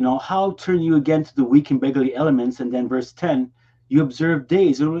 how turn you again to the weak and beggarly elements, and then verse 10, you observe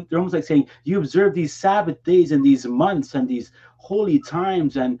days. They're almost like saying, you observe these Sabbath days and these months and these holy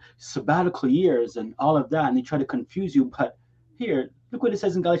times and sabbatical years and all of that, and they try to confuse you. But here, look what it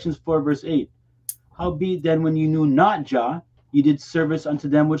says in Galatians 4, verse 8. Howbeit then, when you knew not Jah, you did service unto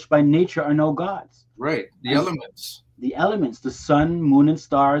them which by nature are no gods. Right, the elements. The elements, the sun, moon, and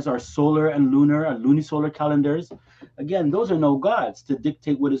stars, our solar and lunar and lunisolar calendars. Again, those are no gods to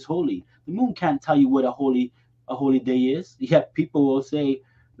dictate what is holy. The moon can't tell you what a holy day is. Yet people will say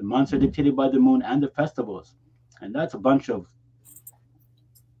the months are dictated by the moon and the festivals. And that's a bunch of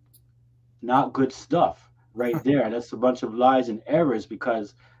not good stuff right there. That's a bunch of lies and errors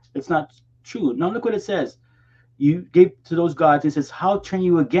because it's not true. Now look what it says. You gave to those gods, it says, how turn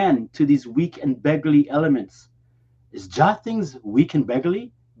you again to these weak and beggarly elements? Is Jah things weak and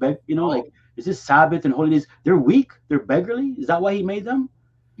beggarly? Like, is this Sabbath and holy days? They're weak? They're beggarly? Is that why he made them?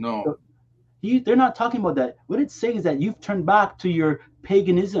 No. They're not talking about that. What it's saying is that you've turned back to your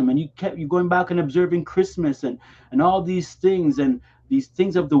paganism, and you going back and observing Christmas and all these things, and these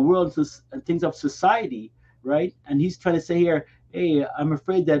things of the world and things of society, right? And he's trying to say here, hey, I'm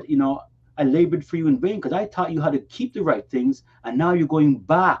afraid that I labored for you in vain because I taught you how to keep the right things, and now you're going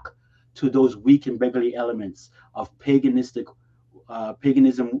back to those weak and beggarly elements of paganism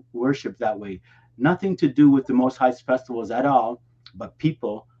worship that way. Nothing to do with the Most High's festivals at all, but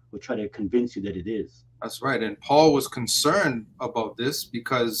people will try to convince you that it is. That's right. And Paul was concerned about this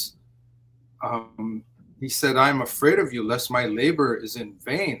because he said, I'm afraid of you, lest my labor is in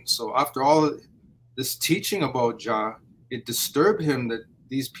vain. So after all this teaching about Jah, it disturbed him that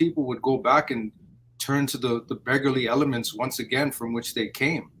these people would go back and turn to the beggarly elements once again from which they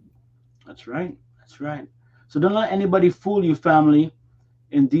came. That's right. That's right. So don't let anybody fool you, family,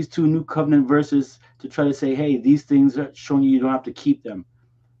 in these two new covenant verses to try to say, hey, these things are showing you don't have to keep them.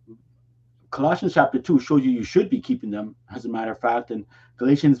 Colossians chapter 2 shows you should be keeping them, as a matter of fact. And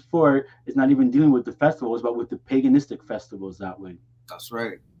Galatians 4 is not even dealing with the festivals, but with the paganistic festivals that way. That's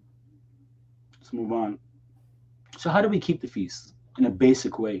right. Let's move on. So how do we keep the feast in a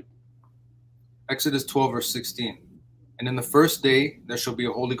basic way? Exodus 12, verse 16. And in the first day there shall be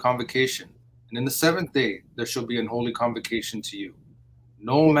a holy convocation, and in the seventh day there shall be an holy convocation to you.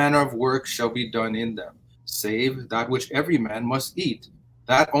 No manner of work shall be done in them, save that which every man must eat,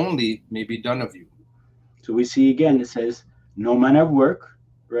 that only may be done of you. So we see again, it says, no manner of work,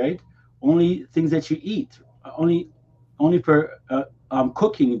 right? Only things that you eat, only for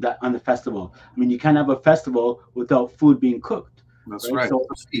cooking that on the festival. I mean, you can't have a festival without food being cooked. That's right. So,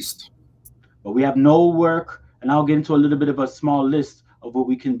 feast. But we have no work, and I'll get into a little bit of a small list of what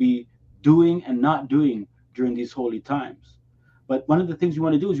we can be doing and not doing during these holy times. But one of the things you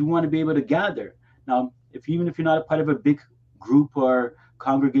want to do is you want to be able to gather. Now, even if you're not a part of a big group or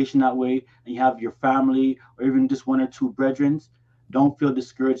congregation that way, and you have your family or even just one or two brethren, don't feel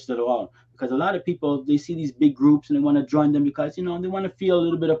discouraged at all. Because a lot of people, they see these big groups and they want to join them because, they want to feel a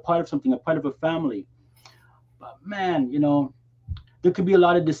little bit a part of something, a part of a family. But man, there could be a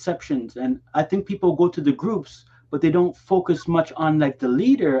lot of deceptions. And I think people go to the groups, but they don't focus much on like the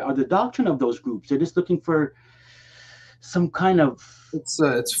leader or the doctrine of those groups. They're just looking for some kind of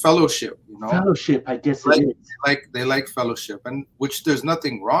it's fellowship, fellowship, I guess it is. They like fellowship, and which there's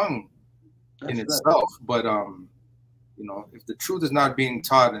nothing wrong in itself, but if the truth is not being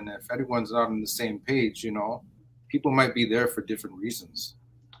taught and if everyone's not on the same page, people might be there for different reasons.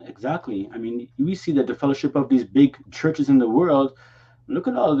 Exactly. I mean, we see that the fellowship of these big churches in the world, look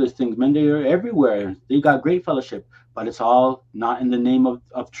at all of these things, man. They're everywhere. They got great fellowship, but it's all not in the name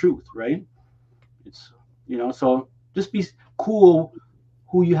of truth, right? It's, so just be cool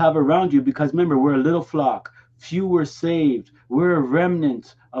who you have around you, because remember, we're a little flock. Few were saved. We're a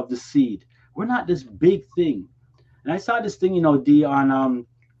remnant of the seed. We're not this big thing. And I saw this thing, D, on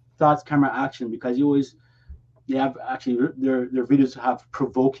Thoughts, Camera, Action, because they have actually their videos have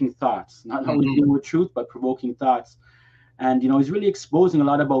provoking thoughts, not always dealing with truth, but provoking thoughts. And he's really exposing a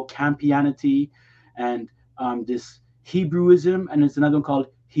lot about Campianity and this Hebrewism, and it's another one called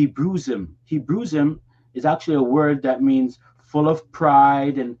Hebrewism. Hebrewism is actually a word that means full of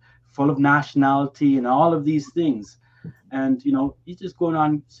pride and full of nationality and all of these things. And he's just going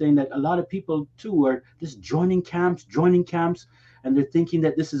on saying that a lot of people too are just joining camps, and they're thinking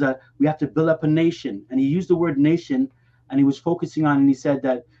that we have to build up a nation. And he used the word nation, and he was focusing on, and he said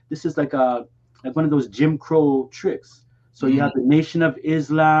that this is like one of those Jim Crow tricks. So you have the Nation of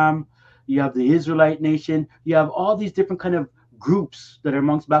Islam, you have the Israelite nation, you have all these different kind of groups that are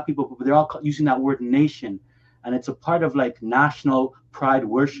amongst Black people, but they're all using that word nation, and it's a part of like national pride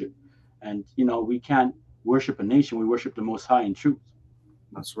worship. And we can't worship a nation, we worship the Most High in truth.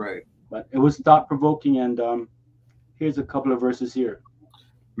 That's right. But it was thought-provoking, and here's a couple of verses here.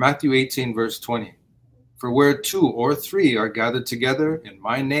 Matthew 18, verse 20. For where 2 or 3 are gathered together in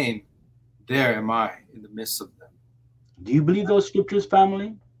my name, there am I in the midst of them. Do you believe those scriptures,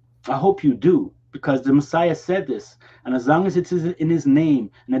 family? I hope you do, because the Messiah said this. And as long as it's in his name,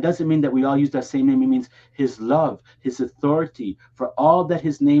 and it doesn't mean that we all use that same name, it means his love, his authority, for all that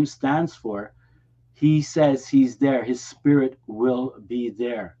his name stands for. He says he's there. His spirit will be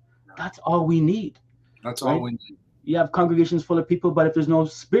there. That's all we need. That's right? All we need. You have congregations full of people, but if there's no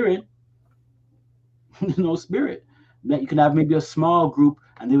spirit, there's no spirit. You can have maybe a small group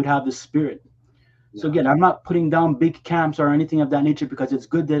and they would have the spirit. Yeah. So again, I'm not putting down big camps or anything of that nature, because it's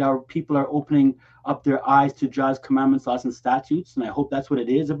good that our people are opening up their eyes to Jah's commandments, laws, and statutes. And I hope that's what it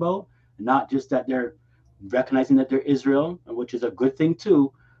is about. Not just that they're recognizing that they're Israel, which is a good thing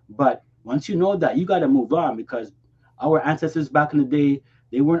too. But once you know that, you got to move on, because our ancestors back in the day,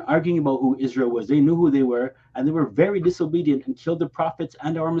 They weren't arguing about who Israel was. They knew who they were, and they were very disobedient and killed the prophets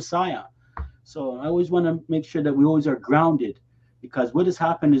and our Messiah. So I always want to make sure that we always are grounded, because what has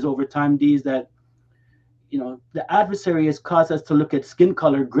happened is over time, these that the adversary has caused us to look at skin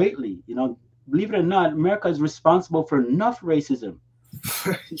color greatly. Believe it or not, America is responsible for enough racism.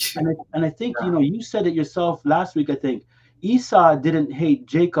 And I think you said it yourself last week. I think Esau didn't hate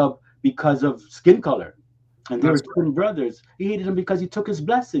Jacob because of skin color, and they were That's twin brothers. He hated him because he took his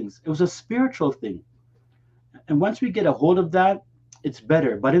blessings. It was a spiritual thing. And once we get a hold of that, it's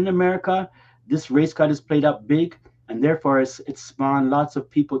better. But in America, this race card is played up big, and therefore it's spawned lots of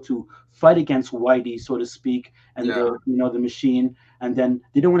people to fight against Whitey, so to speak, and yeah. the machine. And then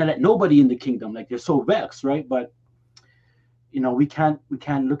they don't want to let nobody in the kingdom. Like, they're so vexed, right? But we can't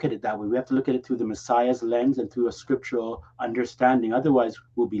look at it that way. We have to look at it through the Messiah's lens and through a scriptural understanding. Otherwise,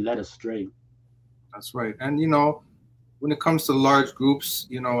 we'll be led astray. That's right. And when it comes to large groups,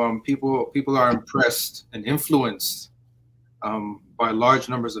 people are impressed and influenced by large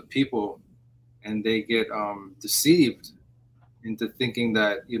numbers of people, and they get deceived into thinking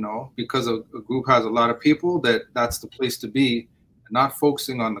that because a group has a lot of people, that's the place to be, and not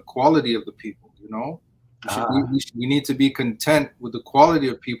focusing on the quality of the people. We need to be content with the quality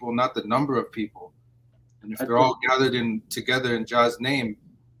of people, not the number of people. And if they're all gathered together in Jah's name,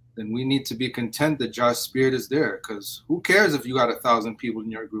 then we need to be content that Jah's spirit is there. Because who cares if you got 1,000 people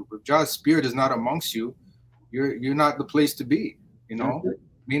in your group? If Jah's spirit is not amongst you, you're not the place to be.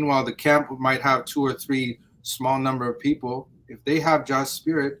 Meanwhile, the camp might have 2 or 3 small number of people. If they have Jah's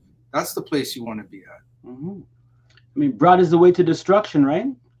spirit, that's the place you want to be at. Mm-hmm. I mean, broad is the way to destruction, right?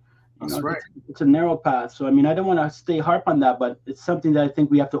 That's right. It's a narrow path. So, I don't want to stay harp on that, but it's something that I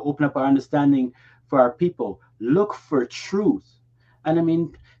think we have to open up our understanding for our people. Look for truth.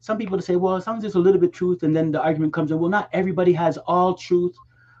 And some people say, well, as long as there's a little bit truth, and then the argument comes in, well, not everybody has all truth.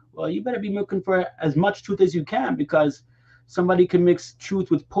 Well, you better be looking for as much truth as you can, because somebody can mix truth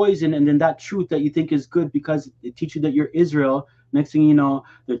with poison, and then that truth that you think is good because they teach you that you're Israel, next thing you know,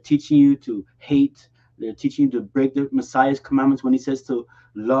 they're teaching you to hate. They're teaching you to break the Messiah's commandments when he says to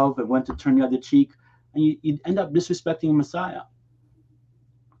love and when to turn the other cheek, and you end up disrespecting Messiah.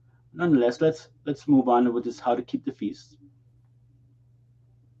 Nonetheless, let's move on with this: how to keep the feast.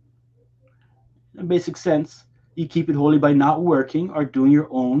 In basic sense, you keep it holy by not working or doing your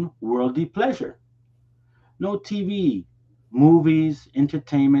own worldly pleasure. No TV, movies,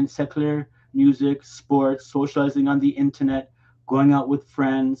 entertainment, secular music, sports, socializing on the internet, going out with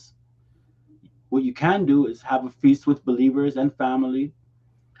friends. What you can do is have a feast with believers and family,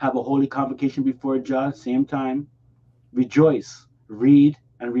 have a holy convocation before Jah, same time, rejoice, read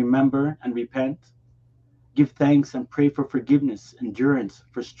and remember and repent, give thanks and pray for forgiveness, endurance,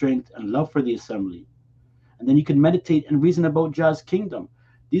 for strength and love for the assembly. And then you can meditate and reason about Jah's kingdom.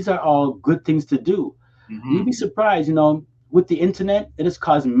 These are all good things to do. Mm-hmm. You'd be surprised, with the internet, it has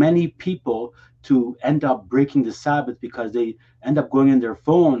caused many people to end up breaking the Sabbath because they end up going in their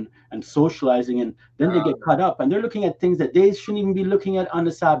phone and socializing, and then they get caught up and they're looking at things that they shouldn't even be looking at on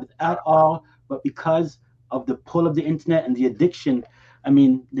the Sabbath at all. But because of the pull of the internet and the addiction,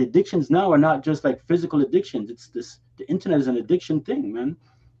 the addictions now are not just like physical addictions. It's the internet is an addiction thing, man.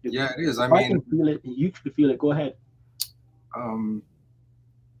 Yeah, it is. I can feel it. You can feel it. Go ahead.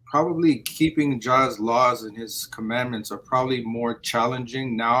 Probably keeping Jah's laws and his commandments are probably more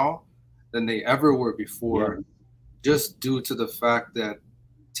challenging now than they ever were before, just due to the fact that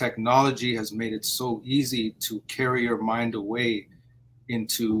technology has made it so easy to carry your mind away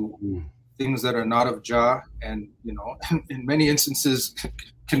into things that are not of Jah, and in many instances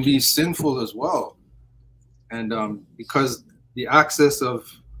can be sinful as well. And because the access of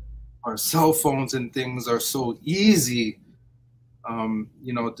our cell phones and things are so easy,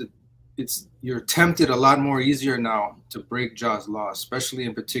 you're tempted a lot more easier now to break Jah's law, especially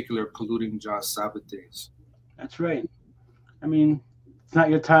in particular polluting Jah's Sabbath days. That's right. It's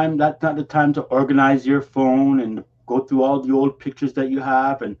not your time. That's not the time to organize your phone and go through all the old pictures that you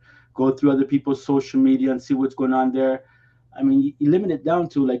have and go through other people's social media and see what's going on there. You limit it down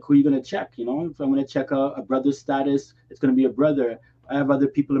to like who you're going to check. If I'm going to check a brother's status, it's going to be a brother. I have other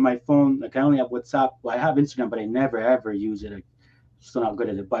people in my phone. Like, I only have WhatsApp. Well, I have Instagram, but I never ever use it. I'm still not good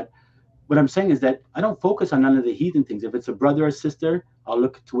at it. But what I'm saying is that I don't focus on none of the heathen things. If it's a brother or sister, I'll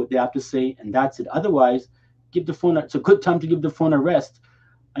look to what they have to say, and that's it. Otherwise, give the phone. It's a good time to give the phone a rest.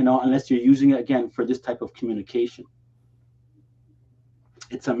 Unless you're using it again for this type of communication.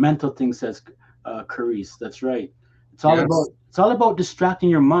 It's a mental thing, says Carice. That's right. It's all about distracting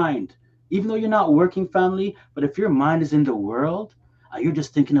your mind. Even though you're not working, family, but if your mind is in the world, you're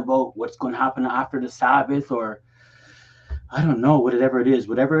just thinking about what's going to happen after the Sabbath, or I don't know, whatever it is,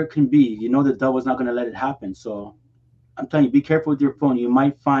 whatever it can be, you know the devil's not going to let it happen. So I'm telling you, be careful with your phone. You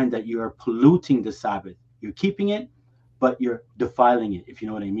might find that you are polluting the Sabbath. You're keeping it, but you're defiling it, if you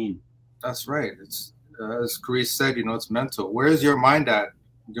know what I mean. That's right. It's as Chris said, it's mental. Where is your mind at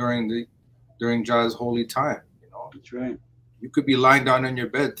during JAH's holy time? That's right. You could be lying down in your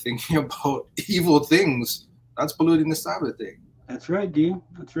bed thinking about evil things. That's polluting the Sabbath day. That's right, D.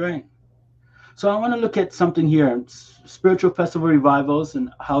 That's right. So I want to look at something here, spiritual festival revivals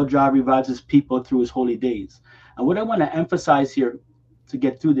and how JAH revives his people through his holy days. And what I want to emphasize here to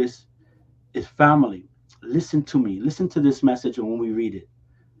get through this is family. Listen to me. Listen to this message when we read it.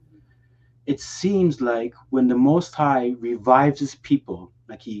 It seems like when the Most High revives his people,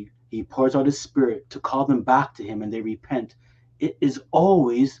 like he pours out his spirit to call them back to him and they repent, it is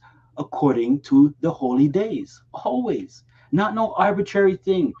always according to the holy days. Always. Not no arbitrary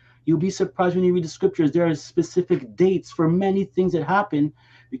thing. You'll be surprised when you read the scriptures. There are specific dates for many things that happen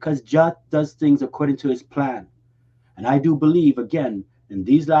because JAH does things according to his plan. And I do believe, again, in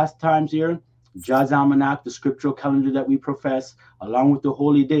these last times here, JAH's almanac, the scriptural calendar that we profess, along with the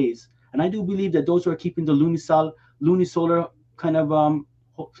holy days. And I do believe that those who are keeping the lunisolar kind of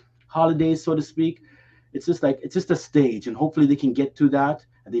holidays, so to speak, it's just a stage. And hopefully they can get to that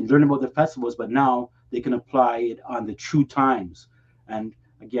and they learn about the festivals, but now they can apply it on the true times. And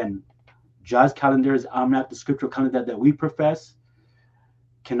again, JAH's calendar is almanac, the scriptural calendar that we profess,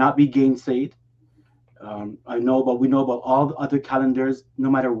 cannot be gainsaid. We know about all the other calendars, no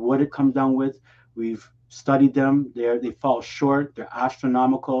matter what it comes down with. We've studied them. They fall short. They're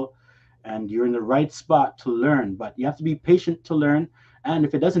astronomical, and you're in the right spot to learn. But you have to be patient to learn. And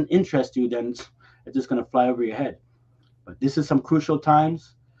if it doesn't interest you, then it's just going to fly over your head. But this is some crucial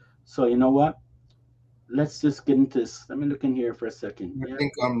times. So you know what? Let's just get into this. Let me look in here for a second. I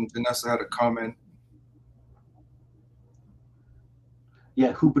think Vanessa had a comment.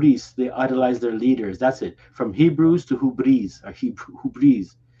 Yeah, hubris. They idolize their leaders. That's it. From Hebrews to hubris, or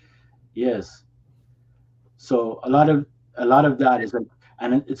hubris. Yes. So a lot of that is like,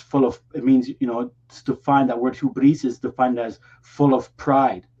 and it's full of. It means it's defined. That word hubris is defined as full of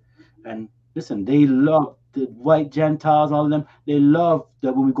pride. And listen, they love the white Gentiles, all of them. They love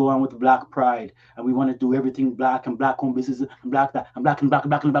that when we go on with black pride and we want to do everything black and black home business and black that and black and black and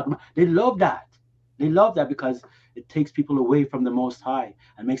black and black. They love that. They love that because it takes people away from the Most High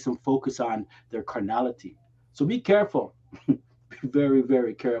and makes them focus on their carnality. So be careful. Be very,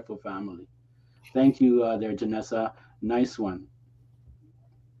 very careful, family. Thank you there, Janessa. Nice one.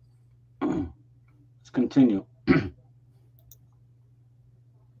 Let's continue.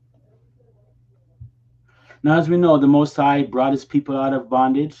 Now, as we know, the Most High brought his people out of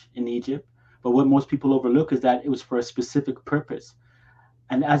bondage in Egypt. But what most people overlook is that it was for a specific purpose.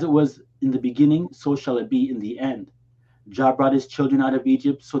 And as it was in the beginning, so shall it be in the end. JAH brought his children out of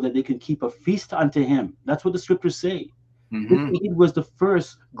Egypt so that they could keep a feast unto him. That's what the scriptures say. Mm-hmm. This was the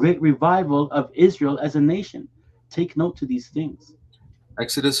first great revival of Israel as a nation. Take note to these things.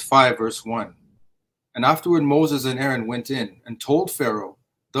 Exodus 5, verse 1. And afterward Moses and Aaron went in and told Pharaoh,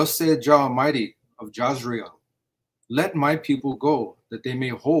 Thus saith JAH Almighty of Jezreel, Let my people go, that they may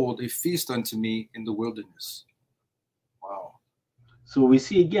hold a feast unto me in the wilderness. Wow. So we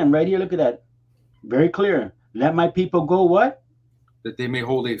see again right here, look at that. Very clear. Let my people go what? That they may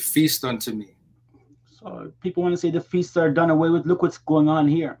hold a feast unto me. So people want to say the feasts are done away with. Look what's going on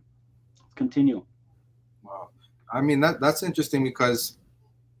here. Let's continue. Wow. I mean, that's interesting because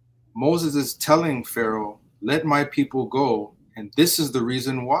Moses is telling Pharaoh, let my people go. And this is the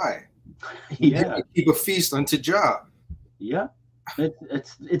reason why. Yeah. Keep a feast unto JAH. Yeah.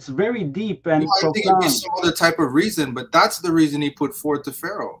 It's very deep and I think it'd be some other type of reason, but that's the reason he put forth to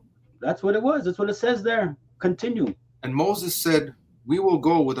Pharaoh. That's what it was. That's what it says there. Continue. And Moses said, we will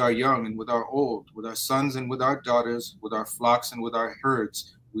go with our young and with our old, with our sons and with our daughters, with our flocks and with our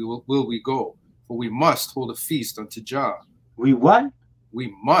herds. Will we go? For we must hold a feast unto JAH. We what?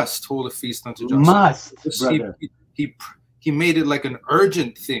 We must hold a feast unto JAH. Must, so brother. He made it like an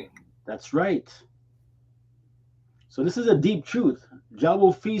urgent thing. That's right. So this is a deep truth. JAH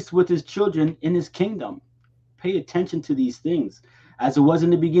will feast with his children in his kingdom. Pay attention to these things. As it was in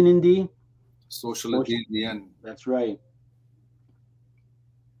the beginning, D. So shall it be in the end. That's right.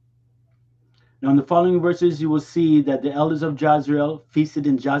 Now, in the following verses, you will see that the elders of Jezreel feasted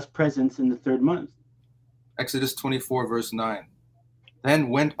in JAH's presence in the 3rd month. Exodus 24, verse 9. Then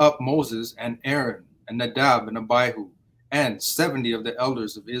went up Moses and Aaron and Nadab and Abihu and 70 of the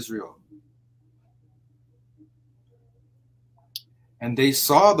elders of Israel. And they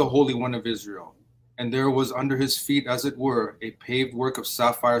saw the Holy One of Israel, and there was under his feet, as it were, a paved work of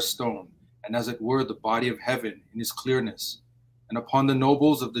sapphire stone, and as it were, the body of heaven in his clearness. and upon the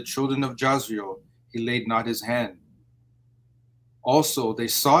nobles of the children of Jezreel he laid not his hand. Also they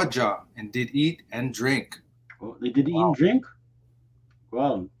saw JAH and did eat and drink. Well, they did eat and Wow, drink.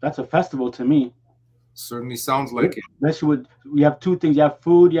 Well, that's a festival to me. certainly sounds like it. Especially with you have two things: you have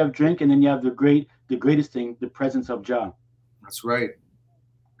food, you have drink, and then you have the greatest thing, the presence of Jah. That's right.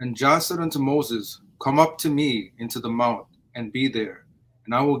 And JAH said unto Moses, Come up to me into the mount, and be there,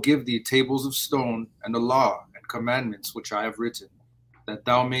 and I will give thee tables of stone, and the law and commandments which I have written, that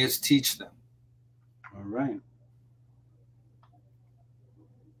thou mayest teach them. All right.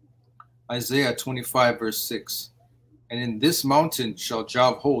 Isaiah 25, verse 6. And in this mountain shall JAH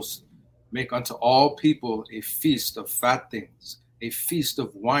of hosts make unto all people a feast of fat things, a feast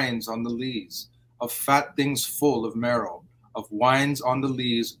of wines on the lees, of fat things full of marrow, of wines on the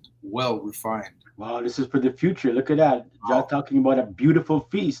lees well refined. Wow, this is for the future. Look at that. Jah talking about a beautiful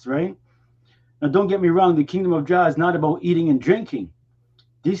feast, right? Now, don't get me wrong. The kingdom of Jah is not about eating and drinking.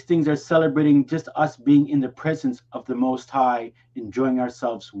 These things are celebrating just us being in the presence of the Most High, enjoying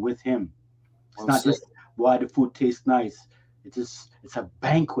ourselves with Him. It's Well not said. just why the food tastes nice. It's a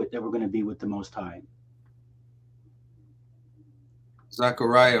banquet that we're going to be with the Most High.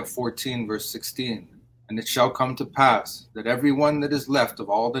 Zechariah 14, verse 16. And it shall come to pass that every one that is left of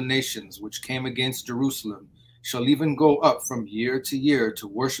all the nations which came against Jerusalem shall even go up from year to year to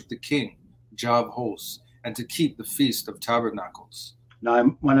worship the King, JAH of hosts, and to keep the Feast of Tabernacles. Now, I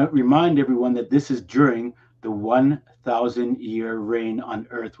want to remind everyone that this is during the 1,000-year reign on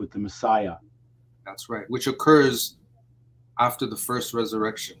earth with the Messiah. That's right, which occurs after the first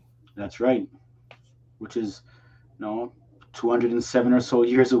resurrection. That's right, which is, 207 or so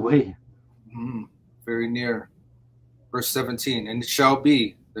years away. Very near. Verse 17, and it shall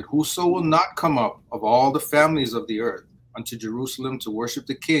be that whoso will not come up of all the families of the earth unto Jerusalem to worship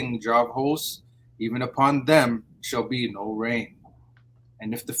the King, JAH of hosts, even upon them shall be no rain.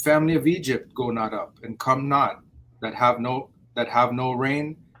 And if the family of Egypt go not up and come not, that have no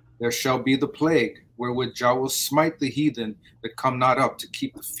rain, there shall be the plague, wherewith JAH will smite the heathen that come not up to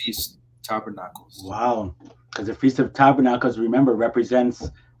keep the feast of tabernacles. Wow, because the Feast of Tabernacles, remember, represents,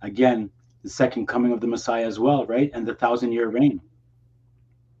 again, the second coming of the Messiah as well, right? And the 1,000-year reign.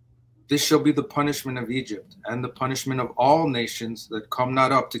 This shall be the punishment of Egypt, and the punishment of all nations that come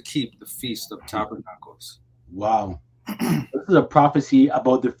not up to keep the Feast of Tabernacles. Wow. This is a prophecy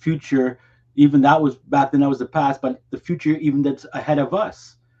about the future. Even that was back then, that was the past, but the future even that's ahead of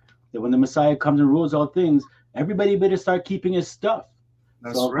us. That when the Messiah comes and rules all things, everybody better start keeping his stuff.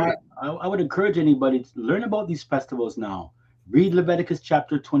 That's So right. I would encourage anybody to learn about these festivals now. Read Leviticus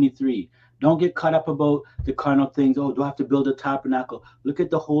chapter 23. Don't get caught up about the carnal things. Oh, do I have to build a tabernacle? Look at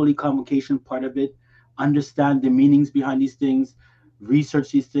the holy convocation part of it. Understand the meanings behind these things.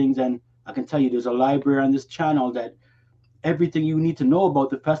 Research these things. And I can tell you there's a library on this channel that everything you need to know about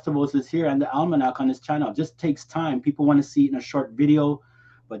the festivals is here, and the almanac on this channel. It just takes time. People want to see it in a short video,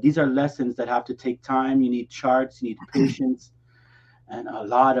 but these are lessons that have to take time. You need charts, you need patience, and a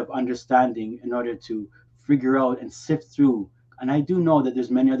lot of understanding in order to figure out and sift through. And I do know that there's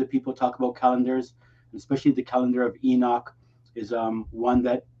many other people talk about calendars, especially the calendar of Enoch is one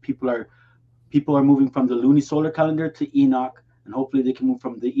that people are moving from the lunisolar calendar to Enoch, and hopefully they can move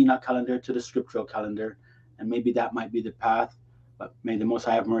from the Enoch calendar to the scriptural calendar, and maybe that might be the path. But may the Most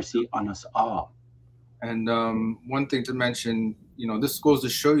High have mercy on us all. And one thing to mention, this goes to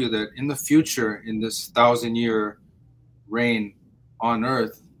show you that in the future, in this 1,000-year reign on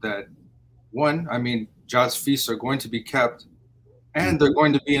earth, that JAH's feasts are going to be kept and they're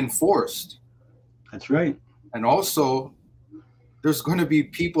going to be enforced. That's right. And also, there's going to be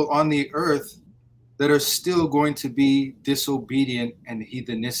people on the earth that are still going to be disobedient and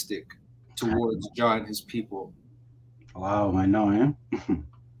heathenistic towards JAH and his people. Wow, I know, eh?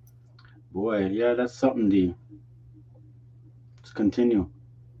 Boy, yeah, that's something, D. Let's continue.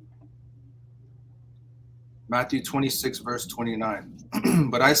 Matthew 26, verse 29.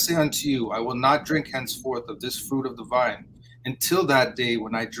 But I say unto you, I will not drink henceforth of this fruit of the vine until that day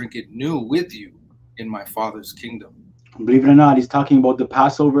when I drink it new with you in my Father's kingdom. Believe it or not, he's talking about the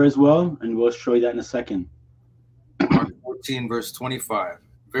Passover as well, and we'll show you that in a second. Mark 14, verse 25.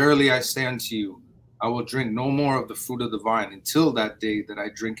 Verily I say unto you, I will drink no more of the fruit of the vine until that day that I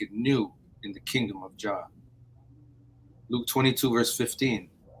drink it new in the kingdom of JAH. Luke 22, verse 15.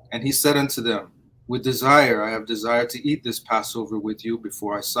 And he said unto them, with desire I have desired to eat this Passover with you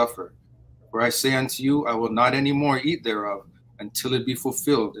before I suffer. For I say unto you, I will not any more eat thereof until it be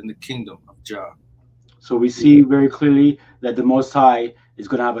fulfilled in the kingdom of JAH. So we see very clearly that the Most High is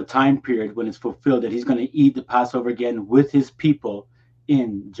going to have a time period when it's fulfilled, that he's going to eat the Passover again with his people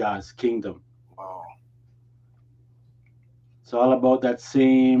in JAH's kingdom. Wow. It's all about that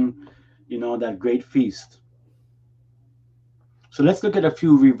same, that great feast. So let's look at a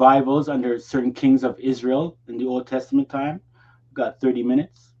few revivals under certain kings of Israel in the Old Testament time. We've got 30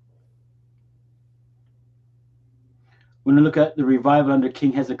 minutes. We're going to look at the revival under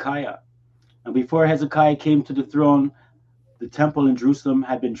King Hezekiah. And before Hezekiah came to the throne, the temple in Jerusalem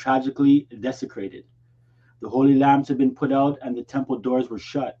had been tragically desecrated. The holy lamps had been put out and the temple doors were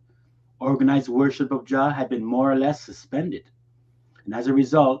shut. Organized worship of Jah had been more or less suspended. And as a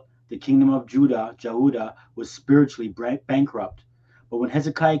result, the kingdom of Jehudah, was spiritually bankrupt. But when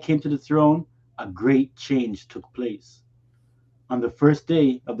Hezekiah came to the throne, a great change took place. On the first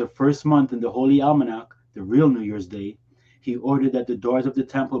day of the first month in the Holy Almanac, the real New Year's Day, he ordered that the doors of the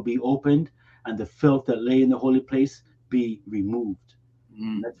temple be opened and the filth that lay in the holy place be removed.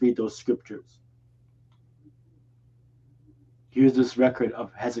 Let's read those scriptures. Here's this record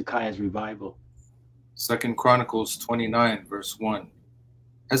of Hezekiah's revival. 2 Chronicles 29, verse 1.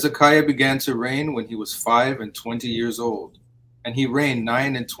 Hezekiah began to reign when he was 25 years old, and he reigned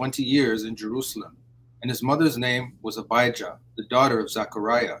 29 years in Jerusalem. And his mother's name was Abijah, the daughter of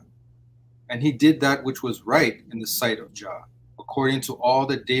Zechariah. And he did that which was right in the sight of Jah, according to all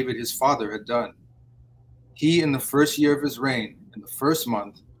that David his father had done. He, in the first year of his reign, in the first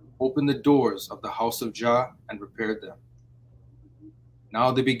month, opened the doors of the house of Jah and repaired them.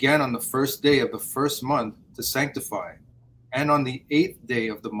 Now they began on the first day of the first month to sanctify, and on the 8th day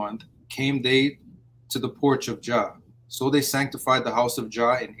of the month came they to the porch of Jah. So they sanctified the house of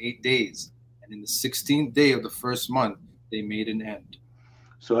Jah in 8 days, and in the 16th day of the first month they made an end.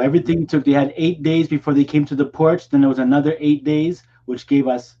 So everything took, they had 8 days before they came to the porch, then there was another 8 days, which gave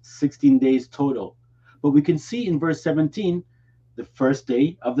us 16 days total. But we can see in verse 17, the first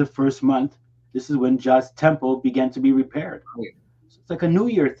day of the first month, this is when Jah's temple began to be repaired. So it's like a New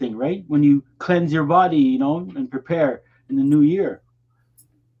Year thing, right? When you cleanse your body, and prepare in the new year.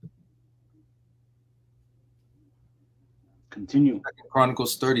 Continue. 2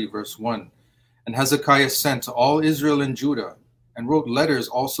 Chronicles 30, verse 1. And Hezekiah sent to all Israel and Judah, and wrote letters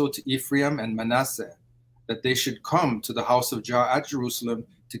also to Ephraim and Manasseh, that they should come to the house of Jah at Jerusalem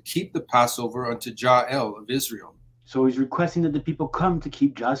to keep the Passover unto Jah of Israel. So he's requesting that the people come to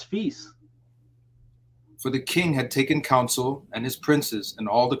keep Jah's feast. For the king had taken counsel, and his princes, and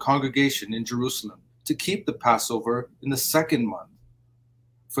all the congregation in Jerusalem, to keep the Passover in the second month.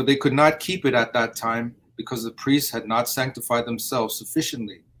 For they could not keep it at that time, because the priests had not sanctified themselves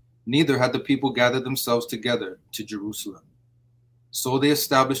sufficiently, neither had the people gathered themselves together to Jerusalem. So they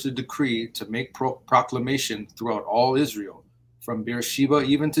established a decree to make proclamation throughout all Israel, from Beersheba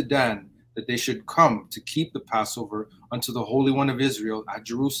even to Dan, that they should come to keep the Passover unto the Holy One of Israel at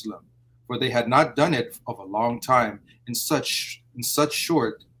Jerusalem, for they had not done it of a long time, in such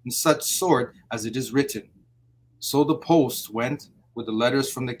sort as it is written. So the post went with the letters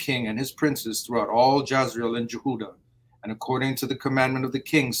from the king and his princes throughout all Jezreel and Jehudah, and according to the commandment of the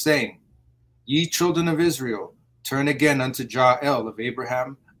king, saying, Ye children of Israel, turn again unto Jah of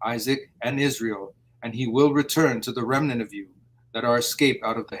Abraham, Isaac, and Israel, and he will return to the remnant of you that are escaped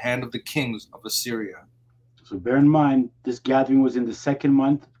out of the hand of the kings of Assyria. So bear in mind, this gathering was in the second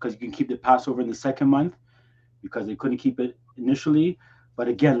month, because you can keep the Passover in the second month, because they couldn't keep it initially. But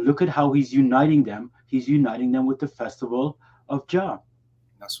again, look at how he's uniting them. He's uniting them with the festival of Jah.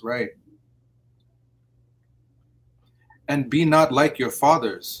 That's right. And be not like your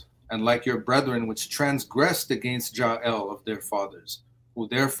fathers, and like your brethren which transgressed against Jah of their fathers, who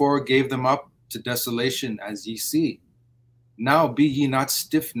therefore gave them up to desolation, as ye see. Now be ye not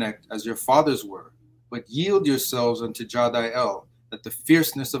stiff-necked as your fathers were, but yield yourselves unto Jah that the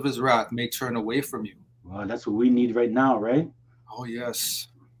fierceness of his wrath may turn away from you. Well, that's what we need right now, right? Oh, yes.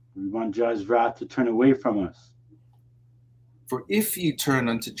 We want Jah's wrath to turn away from us. For if ye turn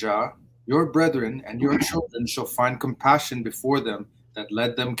unto Jah, your brethren and your children shall find compassion before them that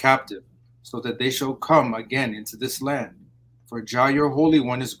led them captive, so that they shall come again into this land. For Jah your Holy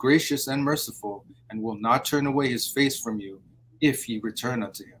One is gracious and merciful, and will not turn away his face from you, if ye return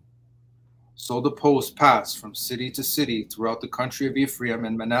unto him. So the post passed from city to city throughout the country of Ephraim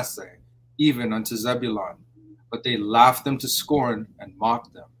and Manasseh, even unto Zebulun. But they laughed them to scorn and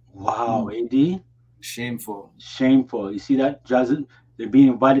mocked them. Wow, AD? Shameful. Shameful. You see that? They're being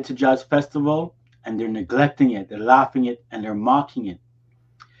invited to Jah's festival, and they're neglecting it. They're laughing it, and they're mocking it.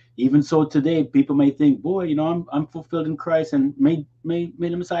 Even so today, people may think, boy, I'm fulfilled in Christ, and may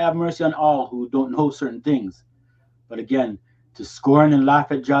the Messiah have mercy on all who don't know certain things. But again, to scorn and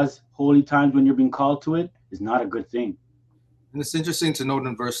laugh at Jah's holy times when you're being called to it is not a good thing. And it's interesting to note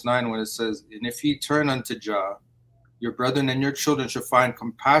in verse 9 when it says, And if ye turn unto Jah, your brethren and your children shall find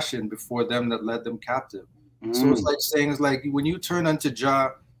compassion before them that led them captive, So it's Mm, like saying, it's like when you turn unto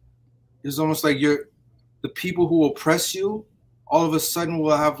Jah, it's almost like the people who oppress you, all of a sudden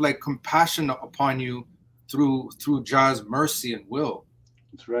will have like compassion upon you through Jah's mercy and will.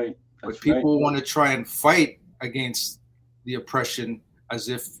 that's right. But That's right. people want to try and fight against the oppression as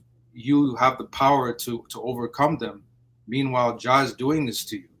if you have the power to overcome them. Meanwhile, Jah is doing this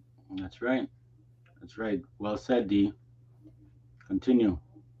to you. That's right. That's right. Well said, D. Continue.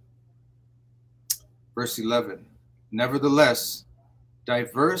 Verse 11. Nevertheless,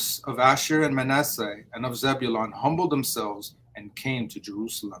 diverse of Asher and Manasseh and of Zebulun humbled themselves and came to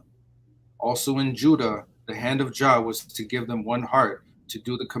Jerusalem. Also in Judah, the hand of Jah was to give them one heart to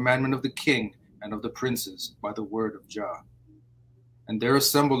do the commandment of the king and of the princes by the word of Jah. And there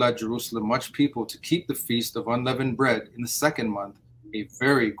assembled at Jerusalem much people to keep the feast of unleavened bread in the second month, a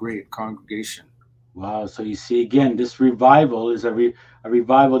very great congregation. Wow. So you see, again, this revival is a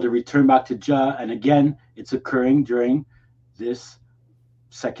revival to return back to Jah. And again, it's occurring during this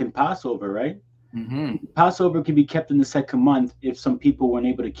second Passover, right? Mm-hmm. Passover can be kept in the second month if some people weren't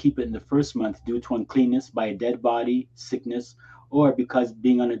able to keep it in the first month due to uncleanness by a dead body, sickness, or because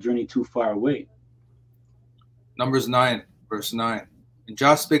being on a journey too far away. Numbers 9, verse 9. And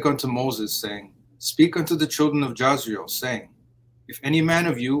Jah spake unto Moses, saying, Speak unto the children of Jezreel, saying, If any man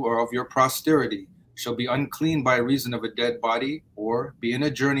of you or of your posterity shall be unclean by reason of a dead body, or be in a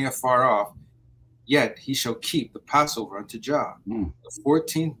journey afar off, yet he shall keep the Passover unto Jah. Mm, The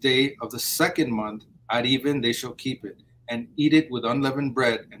 14th day of the second month at even they shall keep it, and eat it with unleavened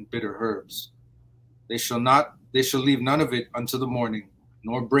bread and bitter herbs. They shall leave none of it unto the morning,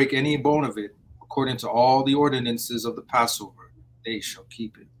 nor break any bone of it, according to all the ordinances of the Passover. They shall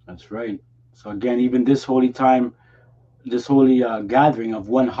keep it. that's right. So again, even this holy time, this holy gathering of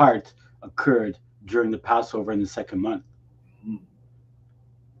one heart occurred during the Passover in the second month. Mm.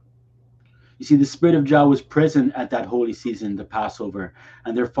 You see, the Spirit of Jah was present at that holy season, the Passover,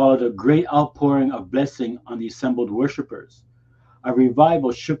 and there followed a great outpouring of blessing on the assembled worshippers. A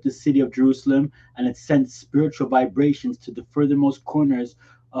revival shook the city of Jerusalem, and it sent spiritual vibrations to the furthermost corners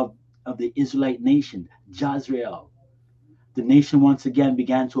of the Israelite nation, Jezreel. The nation once again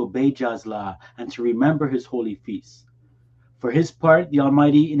began to obey Jah's law and to remember his holy feasts. For his part, the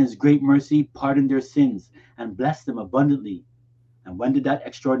Almighty, in his great mercy, pardoned their sins and blessed them abundantly. And when did that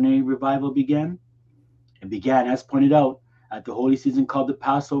extraordinary revival begin? It began, as pointed out, at the holy season called the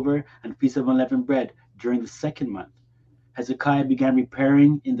Passover and Feast of Unleavened Bread during the second month. Hezekiah began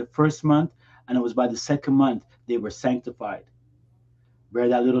repairing in the first month, and it was by the second month they were sanctified. Bear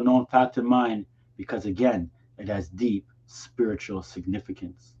that little known fact in mind because, again, it has deep spiritual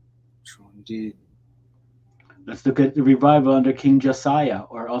significance. True indeed. Let's look at the revival under King Josiah,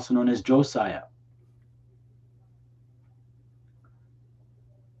 or also known as Josiah.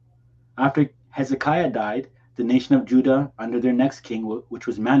 After Hezekiah died, the nation of Judah, under their next king, which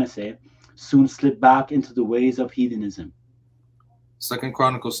was Manasseh, soon slipped back into the ways of heathenism. 2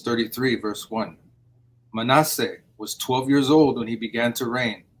 Chronicles 33, verse 1. Manasseh was 12 years old when he began to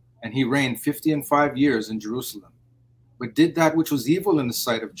reign, and he reigned 50 and 5 years in Jerusalem, but did that which was evil in the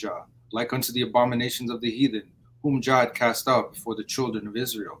sight of Jah, like unto the abominations of the heathen, whom Jah had cast out before the children of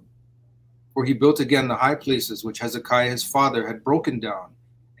Israel. For he built again the high places which Hezekiah his father had broken down,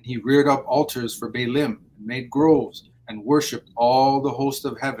 and he reared up altars for Baalim, and made groves, and worshipped all the host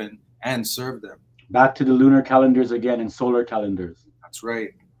of heaven, and served them. Back to the lunar calendars again and solar calendars. That's right.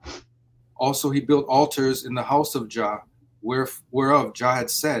 Also he built altars in the house of Jah, whereof Jah had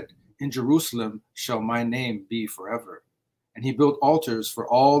said, In Jerusalem shall my name be forever. And he built altars for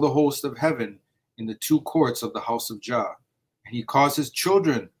all the host of heaven in the two courts of the house of Jah. And he caused his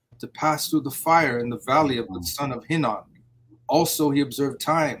children to pass through the fire in the valley of the son of Hinnom. Also he observed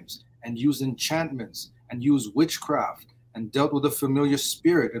times, and used enchantments, and used witchcraft, and dealt with a familiar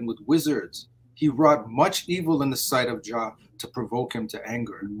spirit and with wizards. He wrought much evil in the sight of Jah to provoke him to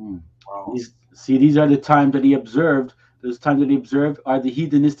anger. Mm. Wow. These are the times that he observed. Those times that he observed are the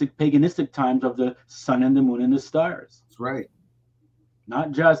heathenistic, paganistic times of the sun and the moon and the stars. That's right.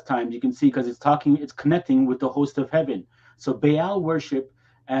 Not just times. You can see because it's connecting with the host of heaven. So Baal worship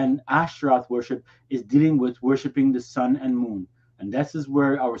and Ashtaroth worship is dealing with worshiping the sun and moon. And this is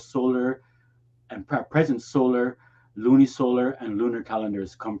where our solar and present solar, lunisolar, and lunar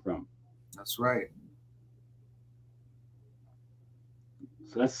calendars come from. That's right.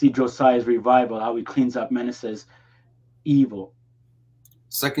 So let's see Josiah's revival, how he cleans up Manasseh's evil.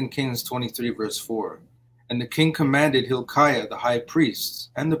 2 Kings 23, verse 4. And the king commanded Hilkiah the high priests,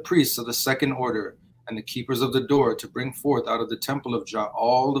 and the priests of the second order, and the keepers of the door, to bring forth out of the temple of Jah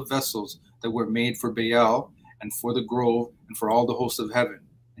all the vessels that were made for Baal, and for the grove, and for all the hosts of heaven.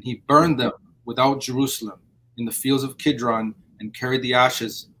 And he burned them without Jerusalem, in the fields of Kidron, and carried the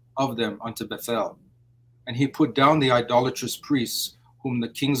ashes of them unto Bethel. And he put down the idolatrous priests, whom the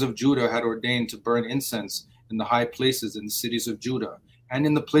kings of Judah had ordained to burn incense in the high places in the cities of Judah, and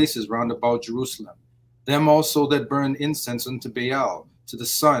in the places round about Jerusalem. Them also that burned incense unto Baal, to the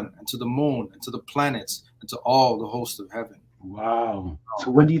sun, and to the moon, and to the planets, and to all the host of heaven. Wow.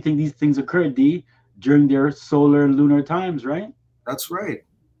 So when do you think these things occurred, D? During their solar and lunar times, right? That's right.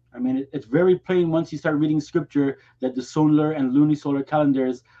 I mean, it's very plain once you start reading scripture that the solar and lunisolar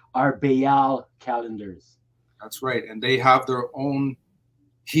calendars are Baal calendars. That's right. And they have their own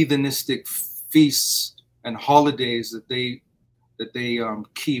heathenistic feasts and holidays that they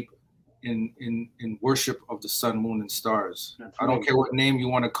keep in worship of the sun, moon, and stars. That's I don't right. care what name you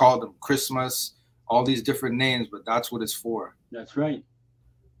want to call them, Christmas, all these different names, but that's what it's for. That's right.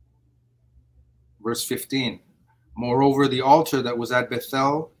 Verse 15. Moreover, the altar that was at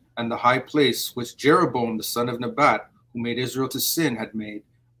Bethel and the high place which Jeroboam the son of Nebat, who made Israel to sin, had made,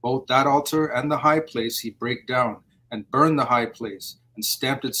 both that altar and the high place he brake down, and burned the high place, and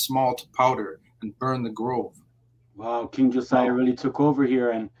stamped it small to powder, and burned the grove. Wow, King Josiah really took over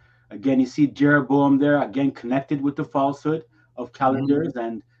here. And again, you see Jeroboam there, again, connected with the falsehood of calendars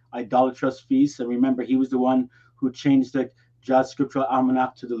and idolatrous feasts. And remember, he was the one who changed the JAH Scriptural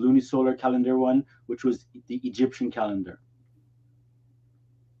Almanac to the lunisolar calendar one, which was the Egyptian calendar.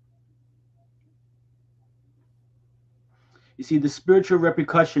 You see, the spiritual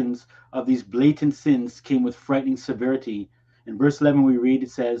repercussions of these blatant sins came with frightening severity. In verse 11, we read, it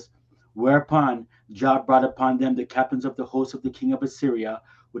says, Whereupon JAH brought upon them the captains of the host of the king of Assyria,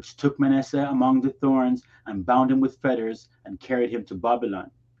 which took Manasseh among the thorns, and bound him with fetters, and carried him to Babylon.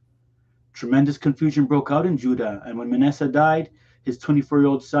 Tremendous confusion broke out in Judah, and when Manasseh died, his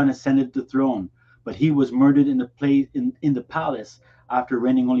 24-year-old son ascended the throne, but he was murdered in the palace after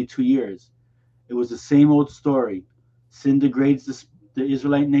reigning only 2 years. It was the same old story. Sin degrades the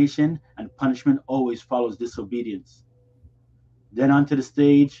Israelite nation, and punishment always follows disobedience. Then onto the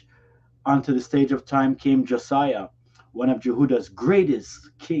stage of time came Josiah, one of Jehudah's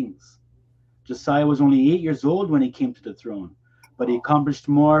greatest kings. Josiah was only 8 years old when he came to the throne, but he accomplished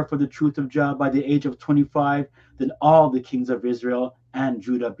more for the truth of JAH by the age of 25 than all the kings of Israel and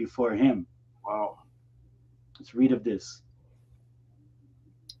Judah before him. Wow. Let's read of this.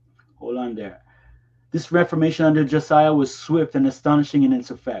 Hold on there. This reformation under Josiah was swift and astonishing in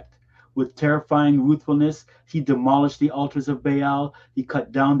its effect. With terrifying ruthlessness, he demolished the altars of Baal. He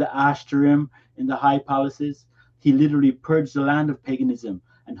cut down the Ashtarim in the high palaces. He literally purged the land of paganism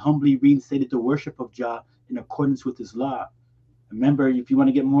and humbly reinstated the worship of JAH in accordance with his law. Remember, if you want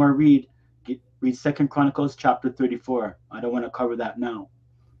to get more, read 2 Chronicles chapter 34. I don't want to cover that now.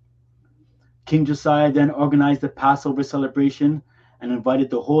 King Josiah then organized the Passover celebration and invited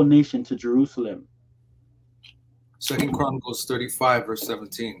the whole nation to Jerusalem. 2 Chronicles 35, verse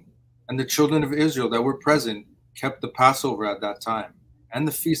 17. And the children of Israel that were present kept the Passover at that time, and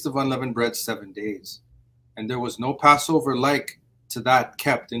the feast of unleavened bread 7 days. And there was no Passover like to that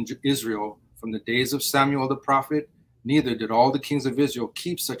kept in Israel from the days of Samuel the prophet, neither did all the kings of Israel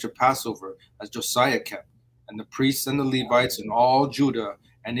keep such a Passover as Josiah kept, and the priests and the Levites and all Judah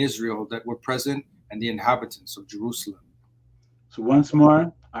and Israel that were present, and the inhabitants of Jerusalem. So once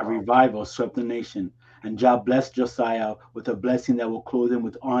more, a revival swept the nation, and JAH blessed Josiah with a blessing that will clothe him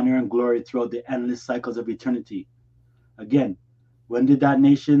with honor and glory throughout the endless cycles of eternity. Again, when did that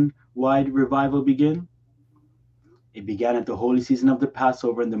nationwide revival begin? It began at the holy season of the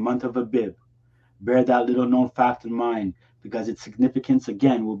Passover in the month of Abib. Bear that little known fact in mind, because its significance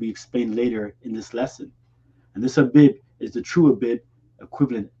again will be explained later in this lesson. And this Abib is the true Abib,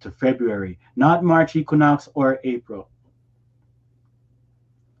 equivalent to February, not March equinox or April.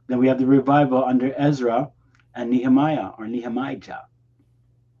 Then we have the revival under Ezra and Nehemiah, or Nehemiah.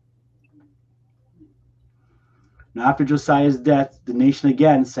 Now, after Josiah's death, the nation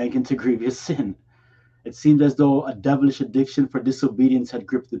again sank into grievous sin. It seemed as though a devilish addiction for disobedience had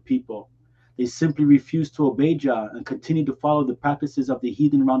gripped the people. They simply refused to obey JAH and continued to follow the practices of the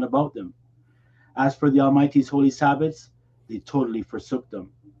heathen round about them. As for the Almighty's holy Sabbaths, they totally forsook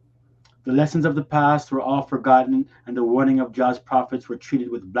them. The lessons of the past were all forgotten, and the warning of JAH's prophets were treated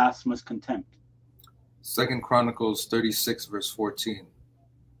with blasphemous contempt. 2 Chronicles 36, verse 14.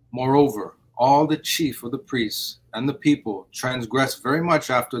 Moreover, all the chief of the priests and the people transgressed very much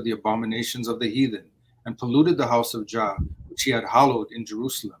after the abominations of the heathen, and polluted the house of JAH, which he had hallowed in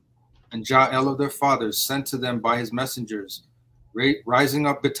Jerusalem. And Jael of their fathers sent to them by his messengers, rising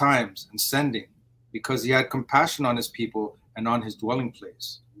up betimes and sending, because he had compassion on his people and on his dwelling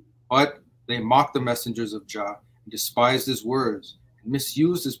place. But they mocked the messengers of JAH, and despised his words, and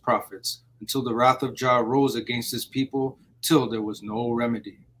misused his prophets, until the wrath of Jah rose against his people, till there was no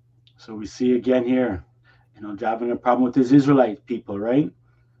remedy. So we see again here, Jah having a problem with his Israelite people, right?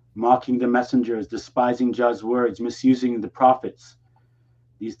 Mocking the messengers, despising Jah's words, misusing the prophets.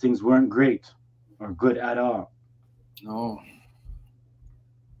 These things weren't great or good at all. No.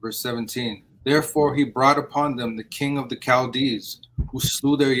 Verse 17. Therefore he brought upon them the king of the Chaldees, who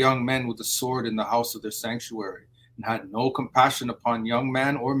slew their young men with the sword in the house of their sanctuary, and had no compassion upon young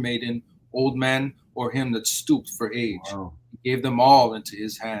man or maiden, old man, or him that stooped for age. Wow. He gave them all into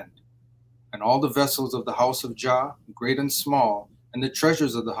his hand. And all the vessels of the house of Jah, great and small, and the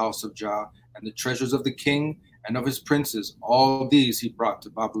treasures of the house of Jah, and the treasures of the king and of his princes, all these he brought to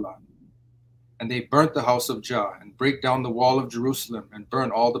Babylon. And they burnt the house of Jah, and brake down the wall of Jerusalem, and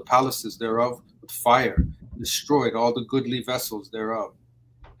burnt all the palaces thereof with fire, and destroyed all the goodly vessels thereof.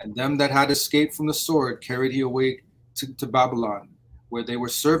 And them that had escaped from the sword carried he away to Babylon, where they were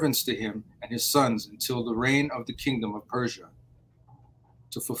servants to him and his sons until the reign of the kingdom of Persia,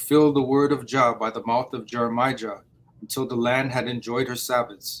 to fulfill the word of Jah by the mouth of Jeremiah, until the land had enjoyed her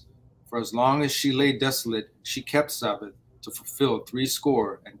Sabbaths. For as long as she lay desolate, she kept Sabbath, to fulfill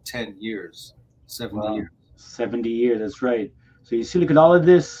 70 years. 70 Wow. years. 70 years, that's right. So you see, look at all of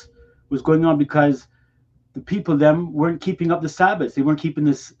this was going on because the people them weren't keeping up the Sabbaths. They weren't keeping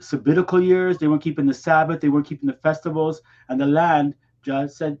the sabbatical years. They weren't keeping the Sabbath. They weren't keeping the festivals. And the land,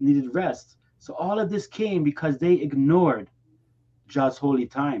 just said, needed rest. So all of this came because they ignored Jah's holy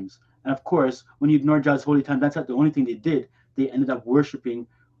times. And of course, when you ignore Jah's holy time, that's not the only thing they did. They ended up worshiping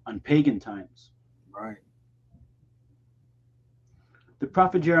on pagan times. Right. The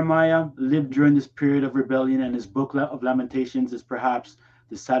prophet Jeremiah lived during this period of rebellion, and his book of Lamentations is perhaps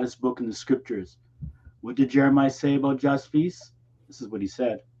the saddest book in the scriptures. What did Jeremiah say about Jah's feast? This is what he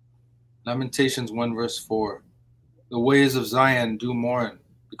said. Lamentations 1 verse 4. The ways of Zion do mourn,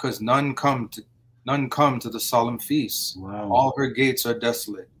 because none come to the solemn feasts. Wow. All her gates are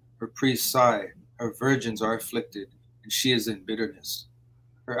desolate, her priests sigh, her virgins are afflicted, and she is in bitterness.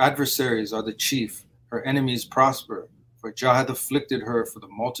 Her adversaries are the chief, her enemies prosper, for Jah hath afflicted her for the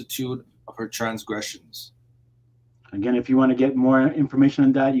multitude of her transgressions. Again, if you want to get more information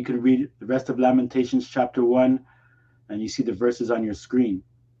on that, you can read the rest of Lamentations chapter 1, and you see the verses on your screen.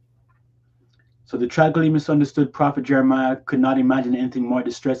 So the tragically misunderstood prophet Jeremiah could not imagine anything more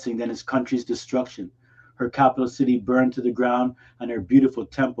distressing than his country's destruction, her capital city burned to the ground, and her beautiful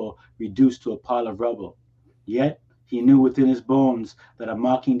temple reduced to a pile of rubble. Yet he knew within his bones that a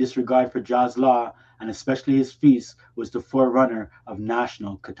mocking disregard for Jah's law, and especially his feasts, was the forerunner of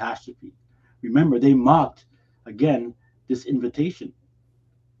national catastrophe. Remember, they mocked, again, this invitation.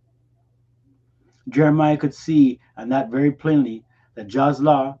 Jeremiah could see, and that very plainly, that Jah's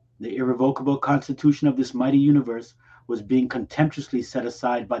law, the irrevocable constitution of this mighty universe, was being contemptuously set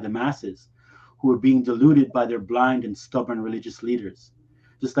aside by the masses, who were being deluded by their blind and stubborn religious leaders.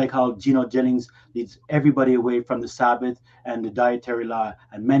 Just like how Geno Jennings leads everybody away from the Sabbath and the dietary law,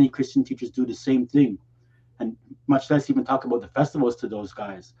 and many Christian teachers do the same thing, and much less even talk about the festivals to those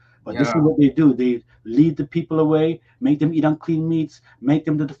guys. But this is what they do. They lead the people away, make them eat unclean meats, make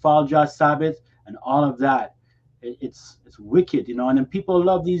them to defile Jah's Sabbath, and all of that. It's wicked, and then people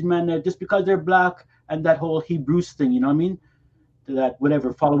love these men just because they're black, and that whole Hebrews thing, you know what I mean? That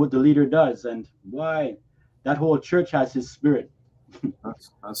whatever, follow what the leader does. And why? That whole church has his spirit.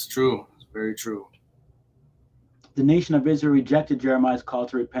 That's true. It's very true. The nation of Israel rejected Jeremiah's call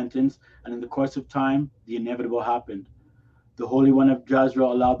to repentance, and in the course of time, the inevitable happened. The Holy One of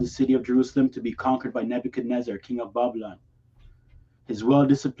Israel allowed the city of Jerusalem to be conquered by Nebuchadnezzar, king of Babylon. His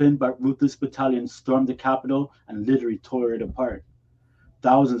well-disciplined but ruthless battalions stormed the capital and literally tore it apart.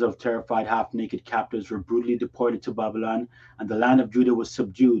 Thousands of terrified half-naked captives were brutally deported to Babylon, and the land of Judah was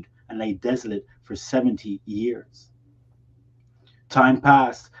subdued and lay desolate for 70 years. Time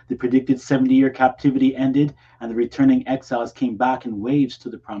passed, the predicted 70-year captivity ended, and the returning exiles came back in waves to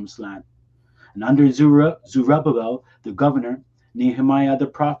the promised land. And under Zerubbabel, the governor, Nehemiah the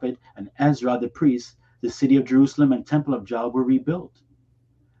prophet, and Ezra the priest, the city of Jerusalem and temple of Jah were rebuilt.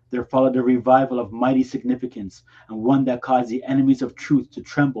 There followed a revival of mighty significance, and one that caused the enemies of truth to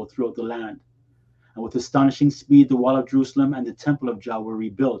tremble throughout the land. And with astonishing speed, the wall of Jerusalem and the temple of Jah were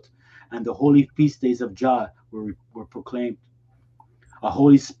rebuilt, and the holy feast days of Jah were proclaimed. A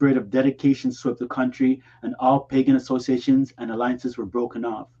holy spirit of dedication swept the country, and all pagan associations and alliances were broken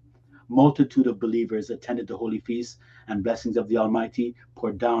off. Multitude of believers attended the holy feast, and blessings of the Almighty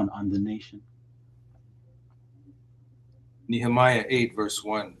poured down on the nation. Nehemiah 8 verse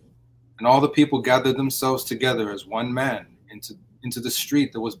 1. And all the people gathered themselves together as one man into the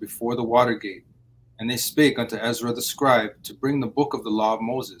street that was before the water gate. And they spake unto Ezra the scribe to bring the book of the law of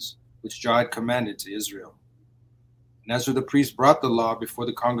Moses, which JAH had commanded to Israel. And Ezra the priest brought the law before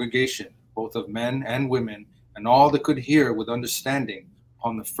the congregation, both of men and women, and all that could hear with understanding,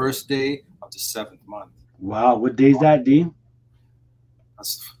 on the first day of the 7th month. Wow, what day is that, D?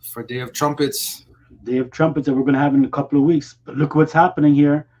 That's for Day of Trumpets. Day of Trumpets that we're going to have in a couple of weeks. But look what's happening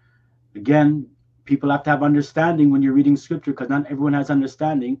here. Again, people have to have understanding when you're reading scripture, because not everyone has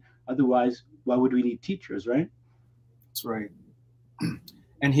understanding. Otherwise, why would we need teachers, right? That's right.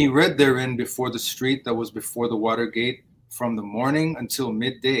 And he read therein before the street that was before the water gate, from the morning until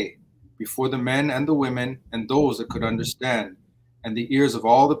midday, before the men and the women and those that could understand. And the ears of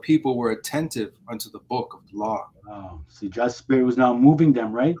all the people were attentive unto the book of the law. Wow. See, God's spirit was now moving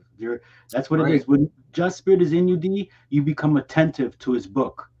them, right? That's what it is. When God's spirit is in you, D, you become attentive to his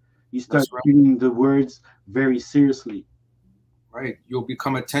book. You start reading the words very seriously. Right. You'll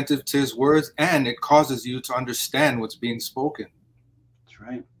become attentive to his words, and it causes you to understand what's being spoken. That's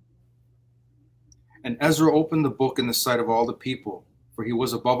right. And Ezra opened the book in the sight of all the people, for he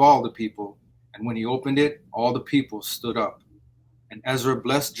was above all the people. And when he opened it, all the people stood up. And Ezra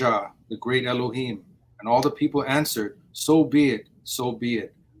blessed JAH, the great Elohim. And all the people answered, so be it,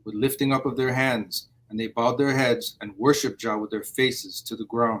 with lifting up of their hands. And they bowed their heads and worshipped JAH with their faces to the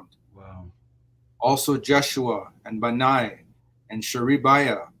ground. Wow. Also Jeshua and Bani and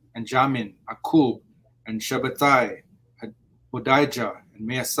Sharibiah and Jamin, Akub and Shabbatai, Hodijah and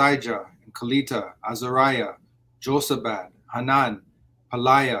Maasijah and Kalita, Azariah, Josabad, Hanan,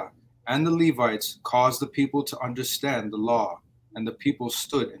 Paliah, and the Levites caused the people to understand the law, and the people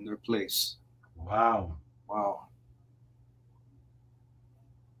stood in their place. Wow. Wow.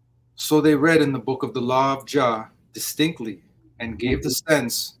 So they read in the book of the law of JAH distinctly, and gave the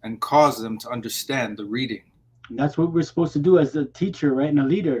sense and caused them to understand the reading. And that's what we're supposed to do as a teacher, right, and a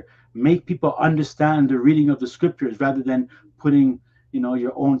leader. Make people understand the reading of the scriptures rather than putting,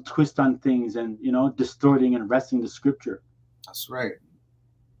 your own twist on things and, distorting and wresting the scripture. That's right.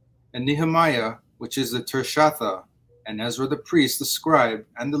 And Nehemiah, which is the Tirshatha, and Ezra the priest, the scribe,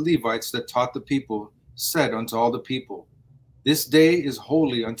 and the Levites that taught the people, said unto all the people, this day is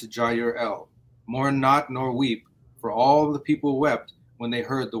holy unto JAH your El. Mourn not nor weep, for all the people wept when they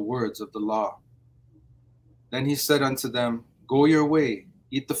heard the words of the law. Then he said unto them, go your way,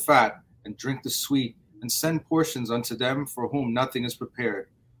 eat the fat, and drink the sweet, and send portions unto them for whom nothing is prepared.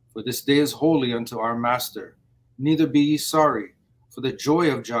 For this day is holy unto our master. Neither be ye sorry, for the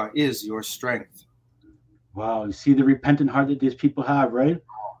joy of JAH is your strength. Wow, you see the repentant heart that these people have, right?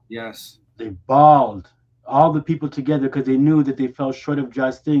 Yes. They bawled, all the people together, because they knew that they fell short of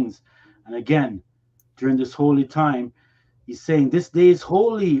just things. And again, during this holy time, he's saying, this day is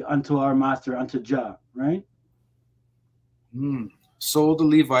holy unto our master, unto JAH, right? So the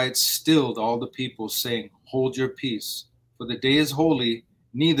Levites stilled all the people, saying, hold your peace, for the day is holy,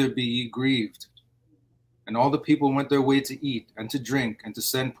 neither be ye grieved. And all the people went their way to eat and to drink and to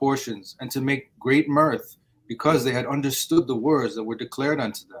send portions and to make great mirth, because they had understood the words that were declared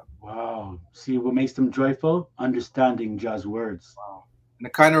unto them. Wow. See what makes them joyful? Understanding JAH's words. Wow. And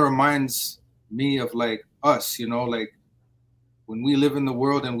it kind of reminds me of like us, like when we live in the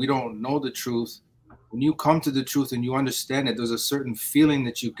world and we don't know the truth, when you come to the truth and you understand it, there's a certain feeling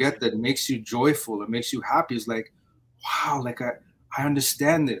that you get that makes you joyful. It makes you happy. It's like, wow, like I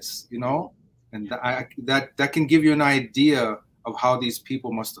understand this, and that can give you an idea of how these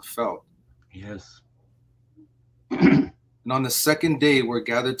people must have felt. Yes. And on the second day were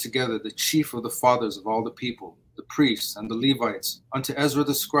gathered together the chief of the fathers of all the people, the priests and the Levites, unto Ezra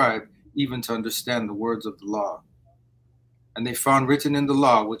the scribe, even to understand the words of the law. And they found written in the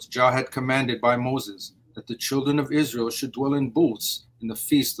law, which JAH had commanded by Moses, that the children of Israel should dwell in booths in the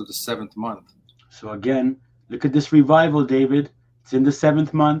feast of the 7th month. So again, look at this revival, David. It's in the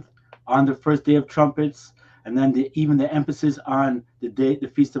 7th month, on the first day of trumpets, and then even the emphasis on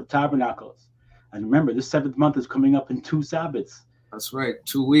the Feast of Tabernacles. And remember, this 7th month is coming up in 2 Sabbaths. That's right,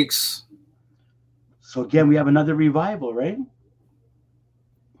 2 weeks. So again, we have another revival, right?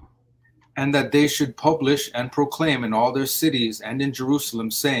 And that they should publish and proclaim in all their cities and in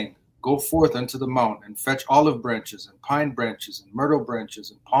Jerusalem, saying, go forth unto the mount, and fetch olive branches, and pine branches, and myrtle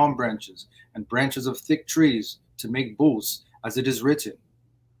branches, and palm branches, and branches of thick trees, to make booths, as it is written.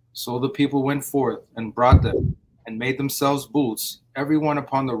 So the people went forth, and brought them, and made themselves booths, every one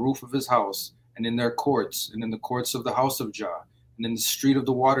upon the roof of his house, and in their courts, and in the courts of the house of JAH, and in the street of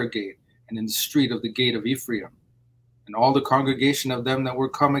the water gate, and in the street of the gate of Ephraim. And all the congregation of them that were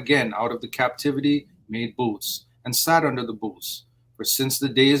come again out of the captivity made booths, and sat under the booths. For since the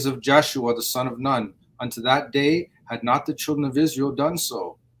days of Joshua the son of Nun, unto that day had not the children of Israel done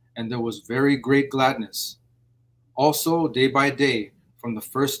so, and there was very great gladness. Also day by day, From the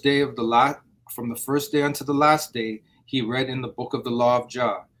first day of the last from the first day unto the last day, he read in the book of the law of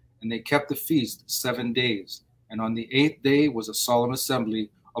Jah, and they kept the feast 7 days. And on the 8th day was a solemn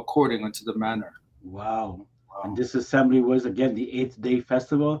assembly according unto the manner. Wow. And Wow. this assembly was again the eighth day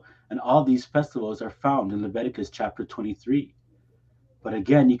festival, and all these festivals are found in Leviticus chapter 23. But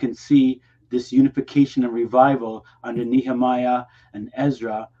again, you can see this unification and revival under Nehemiah and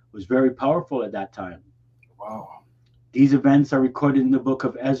Ezra was very powerful at that time. Wow. These events are recorded in the book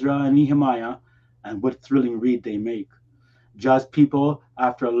of Ezra and Nehemiah, and what thrilling read they make. Jah's people,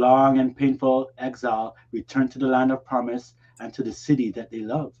 after a long and painful exile, return to the land of promise and to the city that they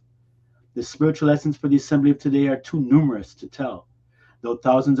love. The spiritual lessons for the assembly of today are too numerous to tell, though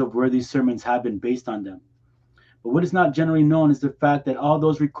thousands of worthy sermons have been based on them. But what is not generally known is the fact that all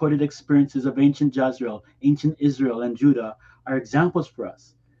those recorded experiences of ancient Jezreel, ancient Israel, and Judah are examples for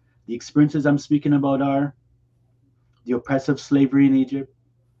us. The experiences I'm speaking about are the oppressive slavery in Egypt,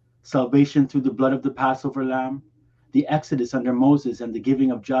 salvation through the blood of the Passover lamb, the Exodus under Moses and the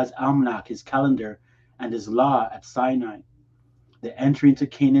giving of Jah's almanac, his calendar, and his law at Sinai, the entry into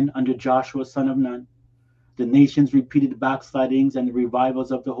Canaan under Joshua, son of Nun, the nation's repeated backslidings and the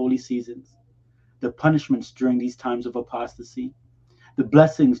revivals of the holy seasons, the punishments during these times of apostasy, the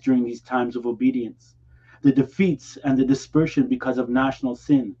blessings during these times of obedience, the defeats and the dispersion because of national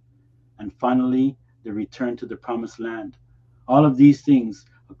sin, and finally, the return to the promised land. All of these things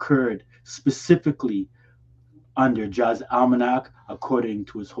occurred specifically under Jah's almanac according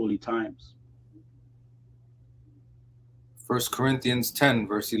to his holy times. 1 Corinthians 10,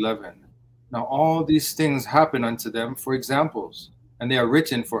 verse 11. Now all these things happen unto them for examples, and they are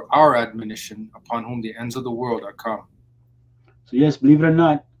written for our admonition, upon whom the ends of the world are come. So, yes, believe it or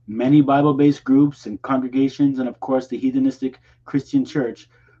not, many Bible based groups and congregations, and of course the heathenistic Christian church,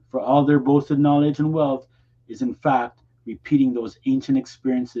 for all their boasted knowledge and wealth, is in fact repeating those ancient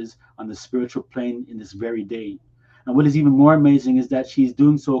experiences on the spiritual plane in this very day. And what is even more amazing is that she's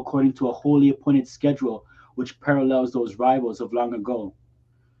doing so according to a wholly appointed schedule which parallels those rivals of long ago.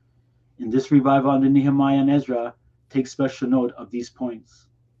 In this revival under Nehemiah and Ezra, take special note of these points.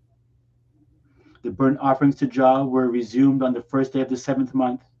 The burnt offerings to Jah were resumed on the first day of the seventh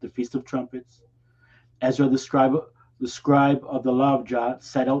month, the Feast of Trumpets. Ezra, the scribe of the law of Jah,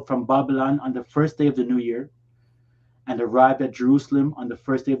 set out from Babylon on the first day of the new year and arrived at Jerusalem on the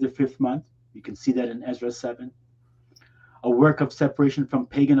first day of the fifth month. You can see that in Ezra 7. A work of separation from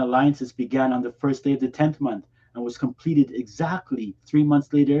pagan alliances began on the first day of the 10th month and was completed exactly 3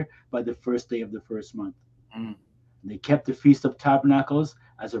 months later by the first day of the first month. Mm. They kept the Feast of Tabernacles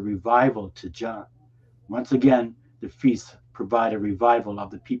as a revival to Jah. Once again, the feasts provide a revival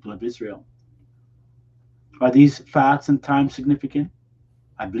of the people of Israel. Are these facts and times significant?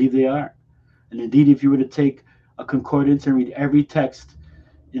 I believe they are. And indeed, if you were to take a concordance and read every text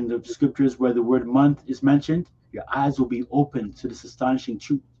in the scriptures where the word month is mentioned, your eyes will be open to this astonishing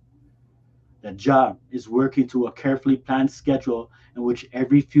truth that Jah is working to a carefully planned schedule in which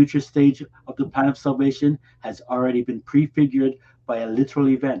every future stage of the plan of salvation has already been prefigured by a literal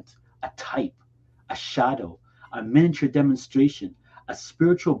event, a type, a shadow, a miniature demonstration, a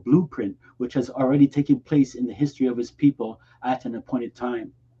spiritual blueprint which has already taken place in the history of his people at an appointed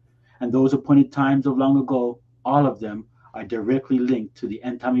time. And those appointed times of long ago, all of them are directly linked to the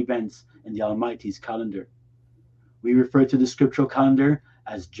end time events in the Almighty's calendar. We refer to the scriptural calendar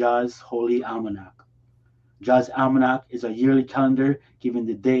as Jah's Holy Almanac. Jah's Almanac is a yearly calendar giving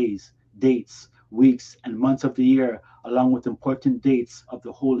the days, dates, weeks, and months of the year, along with important dates of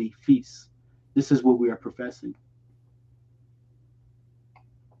the holy feasts. This is what we are professing.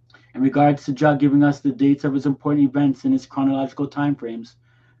 In regards to Jah giving us the dates of his important events in his chronological time frames,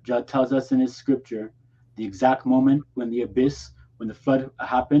 Jah tells us in his scripture the exact moment when the abyss, when the flood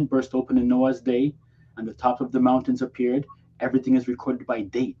happened, burst open in Noah's day, and the top of the mountains appeared. Everything is recorded by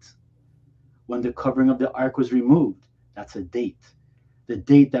date. When the covering of the ark was removed, that's a date. The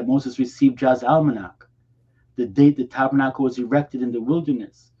date that Moses received Jah's almanac. The date the tabernacle was erected in the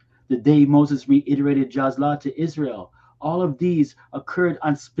wilderness. The day Moses reiterated Jah's law to Israel. All of these occurred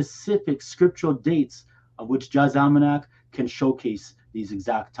on specific scriptural dates of which Jah's almanac can showcase these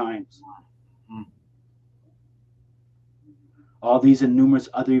exact times. Mm. All these and numerous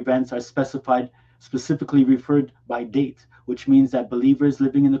other events are specifically referred by date, which means that believers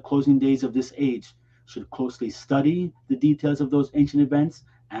living in the closing days of this age should closely study the details of those ancient events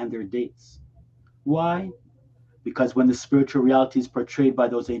and their dates. Why? Because when the spiritual realities portrayed by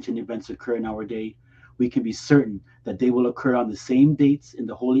those ancient events occur in our day, we can be certain that they will occur on the same dates in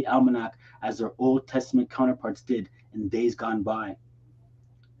the Holy Almanac as their Old Testament counterparts did in days gone by.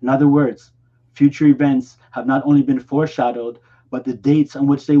 In other words, future events have not only been foreshadowed, but the dates on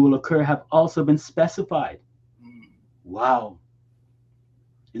which they will occur have also been specified. Mm. Wow.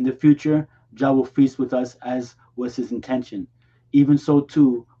 In the future, Jah will feast with us as was his intention. Even so,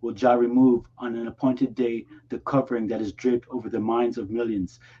 too, will Jah remove on an appointed day the covering that is draped over the minds of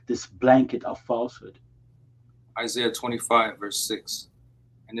millions, this blanket of falsehood. Isaiah 25, verse 6.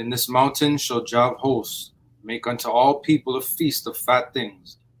 And in this mountain shall Jah of hosts make unto all people a feast of fat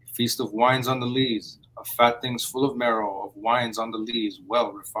things, a feast of wines on the lees, of fat things full of marrow, of wines on the lees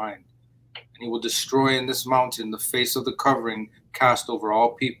well refined. And he will destroy in this mountain the face of the covering cast over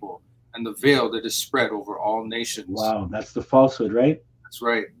all people, and the veil that is spread over all nations. Wow, that's the falsehood, right? That's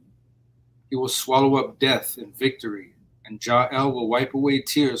right. He will swallow up death in victory, and Ja'el will wipe away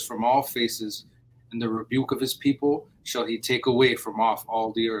tears from all faces, and the rebuke of his people shall he take away from off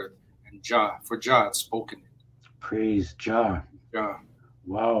all the earth. And for Jah had spoken it. Praise Jah. Jah.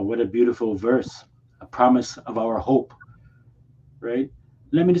 Wow, what a beautiful verse. A promise of our hope, right?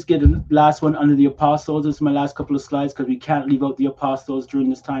 Let me just get the last one under the apostles. This is my last couple of slides because we can't leave out the apostles during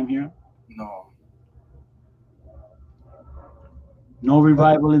this time here. No. No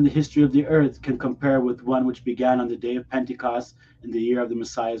revival in the history of the earth can compare with one which began on the day of Pentecost in the year of the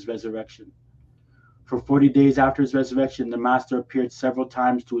Messiah's resurrection. For 40 days after his resurrection, the Master appeared several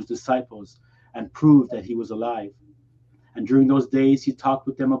times to his disciples and proved that he was alive. And during those days, he talked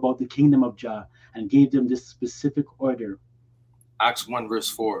with them about the kingdom of Jah and gave them this specific order. Acts 1, verse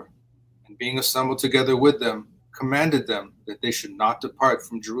 4. And being assembled together with them, commanded them that they should not depart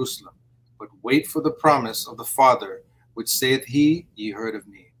from Jerusalem, but wait for the promise of the Father, which saith he, Ye heard of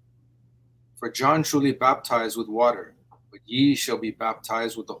me. For John truly baptized with water, but ye shall be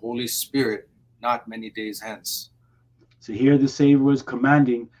baptized with the Holy Spirit not many days hence. So here the Savior was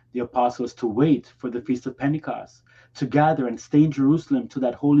commanding the apostles to wait for the Feast of Pentecost, to gather and stay in Jerusalem till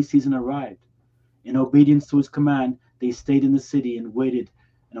that holy season arrived. In obedience to his command, they stayed in the city and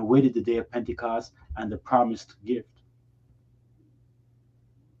awaited the day of Pentecost and the promised gift.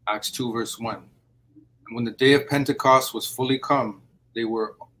 Acts 2, verse 1. And when the day of Pentecost was fully come, they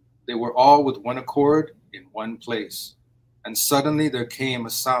were all with one accord in one place. And suddenly there came a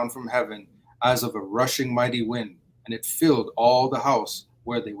sound from heaven as of a rushing mighty wind, and it filled all the house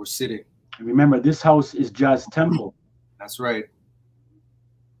where they were sitting. And remember, this house is Jah's temple. That's right.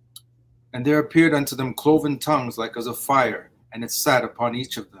 And there appeared unto them cloven tongues like as of fire, and it sat upon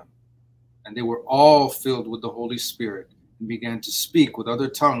each of them. And they were all filled with the Holy Spirit, and began to speak with other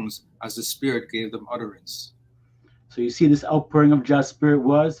tongues as the Spirit gave them utterance. So you see, this outpouring of Jah's Spirit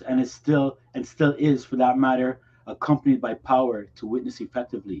was, and still is, for that matter, accompanied by power to witness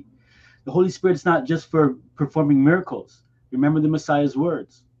effectively. The Holy Spirit is not just for performing miracles. Remember the Messiah's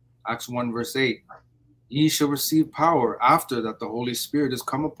words. Acts 1, verse 8. Ye shall receive power after that the Holy Spirit is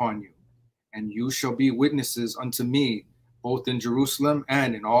come upon you, and you shall be witnesses unto me, both in Jerusalem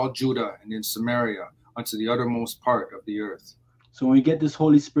and in all Judah and in Samaria, unto the uttermost part of the earth. So when we get this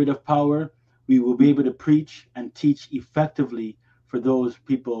Holy Spirit of power, we will be able to preach and teach effectively for those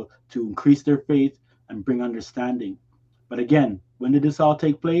people to increase their faith and bring understanding. But again, when did this all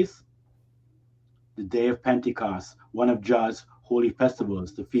take place? The day of Pentecost, one of Jah's holy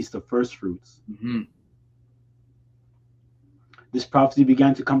festivals, the Feast of First Fruits. Mm-hmm. This prophecy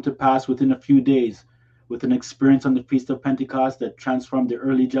began to come to pass within a few days, with an experience on the Feast of Pentecost that transformed the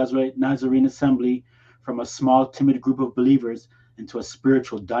early Jesuit Nazarene assembly from a small, timid group of believers into a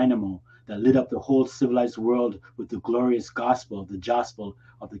spiritual dynamo that lit up the whole civilized world with the glorious gospel, the gospel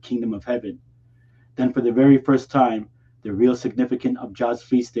of the kingdom of heaven. Then, for the very first time, the real significance of Jah's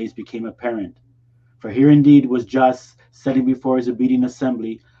feast days became apparent. For here indeed was Jah setting before his obedient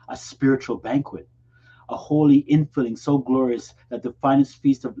assembly a spiritual banquet, a holy infilling so glorious that the finest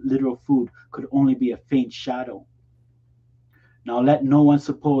feast of literal food could only be a faint shadow. Now let no one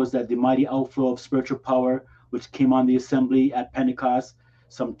suppose that the mighty outflow of spiritual power which came on the assembly at Pentecost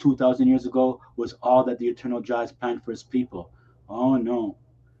some 2,000 years ago was all that the eternal Jah has planned for his people. Oh no.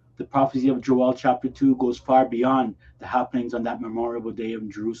 The prophecy of Joel chapter 2 goes far beyond the happenings on that memorable day in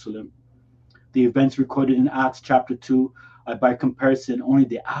Jerusalem. The events recorded in Acts chapter 2 are by comparison only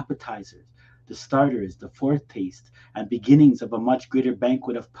the appetizers, the starters, the foretaste, and beginnings of a much greater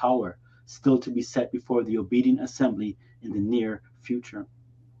banquet of power still to be set before the obedient assembly in the near future.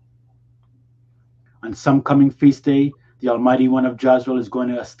 On some coming feast day, the Almighty One of Jezreel is going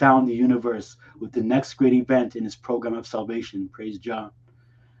to astound the universe with the next great event in his program of salvation. Praise Jah.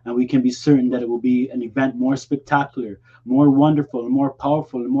 And we can be certain that it will be an event more spectacular, more wonderful, and more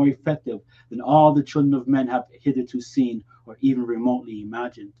powerful, and more effective than all the children of men have hitherto seen or even remotely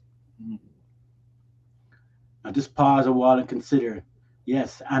imagined. Now just pause a while and consider,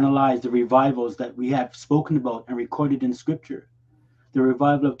 yes, analyze the revivals that we have spoken about and recorded in Scripture. the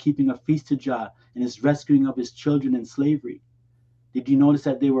revival of keeping a feast to Jah and his rescuing of his children in slavery. Did you notice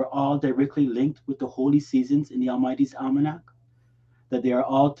that they were all directly linked with the holy seasons in the Almighty's almanac? That they are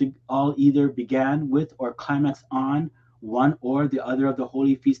all either began with or climax on one or the other of the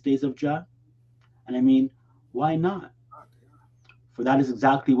holy feast days of Jah? And I mean, why not? For that is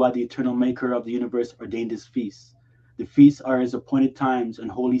exactly why the eternal maker of the universe ordained his feasts. The feasts are his appointed times and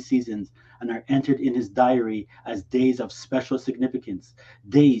holy seasons and are entered in his diary as days of special significance,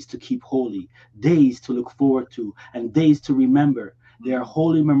 days to keep holy, days to look forward to, and days to remember. They are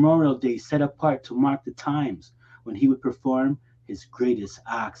holy memorial days set apart to mark the times when he would perform his greatest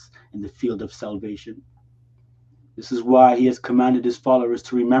acts in the field of salvation. This is why he has commanded his followers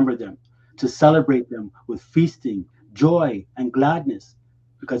to remember them, to celebrate them with feasting, joy, and gladness.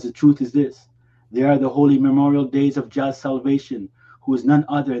 Because the truth is this: they are the holy memorial days of Jah's salvation, who is none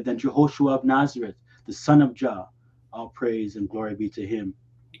other than Jehoshua of Nazareth, the son of Jah. All praise and glory be to him.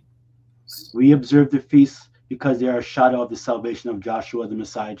 We observe the feasts because they are a shadow of the salvation of Joshua the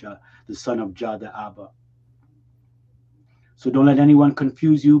Messiah, the son of Jah the Abba. So don't let anyone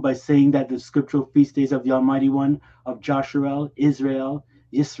confuse you by saying that the scriptural feast days of the Almighty One of Joshua, Israel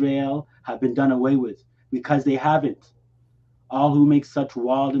have been done away with, because they haven't. All who make such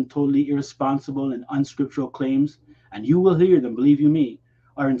wild and totally irresponsible and unscriptural claims, and you will hear them, believe you me,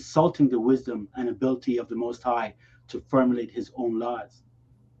 are insulting the wisdom and ability of the Most High to formulate his own laws.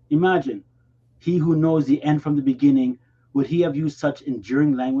 Imagine, he who knows the end from the beginning, would he have used such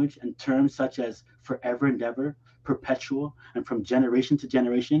enduring language and terms such as forever and ever, perpetual, and from generation to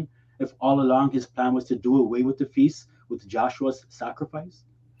generation, if all along his plan was to do away with the feasts with Joshua's sacrifice?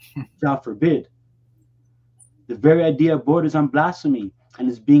 Jah forbid. The very idea borders on blasphemy and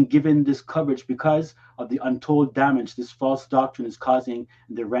is being given this coverage because of the untold damage this false doctrine is causing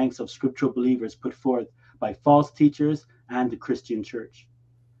in the ranks of scriptural believers put forth by false teachers and the Christian church.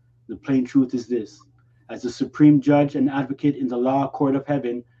 The plain truth is this: as the supreme judge and advocate in the law court of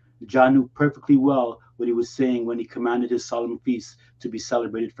heaven, Jah knew perfectly well what he was saying when he commanded his solemn feasts to be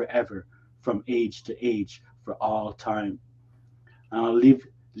celebrated forever, from age to age, for all time. And I'll leave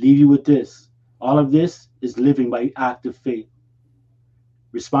you with this. All of this is living by act of faith.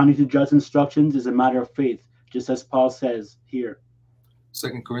 Responding to Jah's instructions is a matter of faith, just as Paul says here.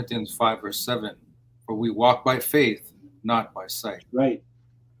 2 Corinthians 5, verse 7. For we walk by faith, not by sight. Right.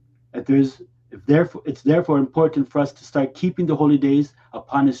 It's therefore important for us to start keeping the holy days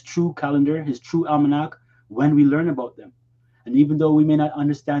upon his true calendar, his true almanac, when we learn about them. And even though we may not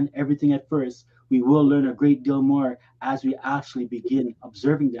understand everything at first, we will learn a great deal more as we actually begin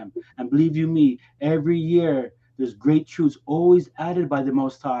observing them. And believe you me, every year there's great truths always added by the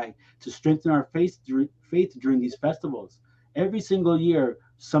Most High to strengthen our faith during these festivals. Every single year,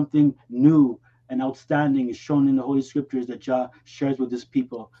 something new and outstanding is shown in the Holy Scriptures that Jah shares with his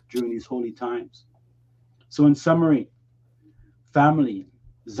people during these holy times. So in summary, family,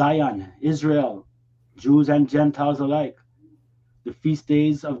 Zion, Israel, Jews and Gentiles alike, the feast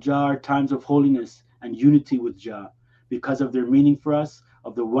days of Jah are times of holiness and unity with Jah because of their meaning for us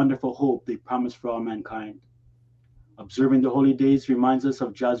of the wonderful hope they promise for all mankind. Observing the holy days reminds us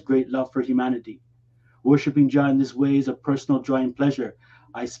of Jah's great love for humanity. Worshipping Jah in this way is a personal joy and pleasure.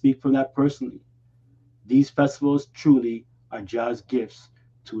 I speak from that personally. These festivals truly are Jah's gifts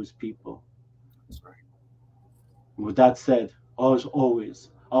to his people. That's right. And with that said, as always,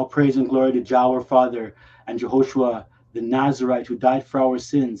 all praise and glory to Jah our Father and Jehoshua the Nazarite who died for our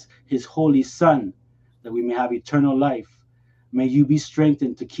sins, his holy Son, that we may have eternal life. May you be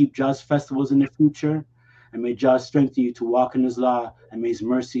strengthened to keep Jah's festivals in the future, and may Jah strengthen you to walk in his law, and may his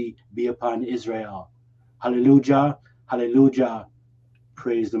mercy be upon Israel. Hallelujah, hallelujah.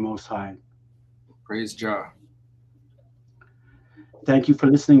 Praise the Most High. Praise Jah. Thank you for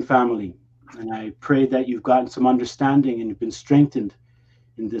listening, family. And I pray that you've gotten some understanding and you've been strengthened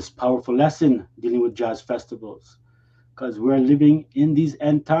in this powerful lesson dealing with Jah's festivals, because we're living in these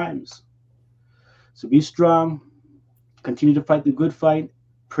end times. So be strong, continue to fight the good fight,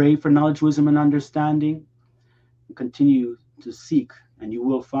 pray for knowledge, wisdom, and understanding, and continue to seek, and you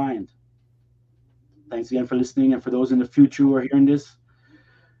will find. Thanks again for listening, and for those in the future who are hearing this,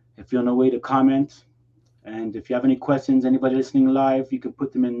 if you know a way to comment, and if you have any questions, anybody listening live, you can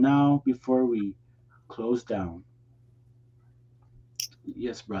put them in now before we close down.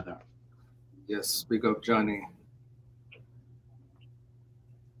 Yes, brother. Yes, speak up, Johnny.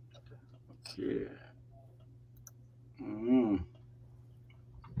 Okay.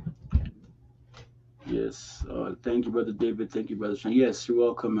 Yes. Thank you, Brother David. Thank you, Brother Sean. Yes, you're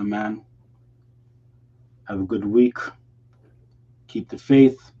welcome, my man. Have a good week. Keep the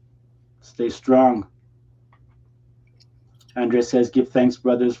faith. Stay strong. Andrea says, give thanks,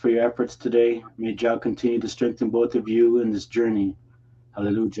 brothers, for your efforts today. May Jah continue to strengthen both of you in this journey.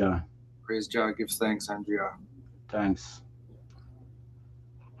 Hallelujah. Praise Jah. Give thanks, Andrea. Thanks.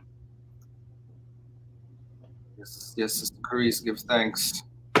 Yes, yes, Sister Carice, give thanks.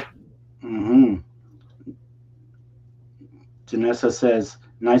 Mm-hmm. Janessa says,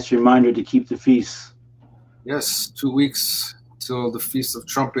 nice reminder to keep the feast. Yes, 2 weeks till the Feast of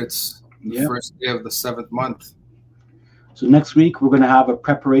Trumpets, the Yep. first day of the 7th month. So next week we're going to have a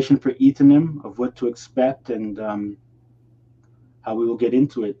preparation for Ethanim of what to expect and how we will get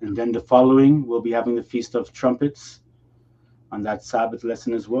into it. And then the following, we'll be having the Feast of Trumpets on that Sabbath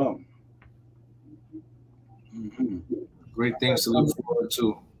lesson as well. Mm-hmm. Great things to look forward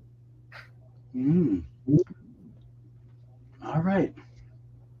to. Mm. All right.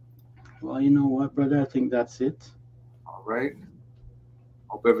 Well, you know what, brother? I think that's it. All right.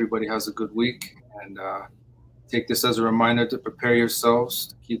 Hope everybody has a good week, and take this as a reminder to prepare yourselves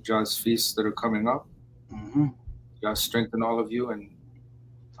to keep God's feasts that are coming up. Mm-hmm. God strengthen all of you, and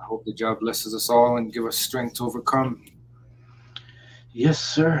I hope that God blesses us all and give us strength to overcome. Yes,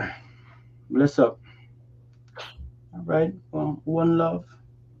 sir. Bless up. All right. Well, one love.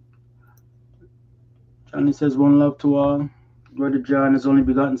 Johnny says one love to all. Brother John, his only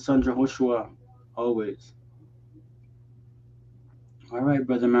begotten son, Jehoshua, always. All right,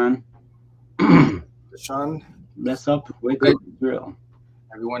 brother man. Sean, Bless up. Wake good. up, Israel.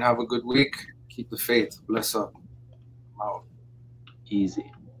 Everyone have a good week. Keep the faith. Bless up. I'm out.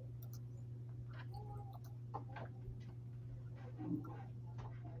 Easy.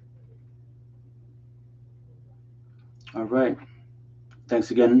 All right.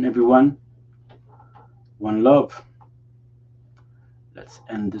 Thanks again, everyone. One love. Let's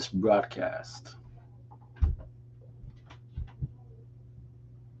end this broadcast.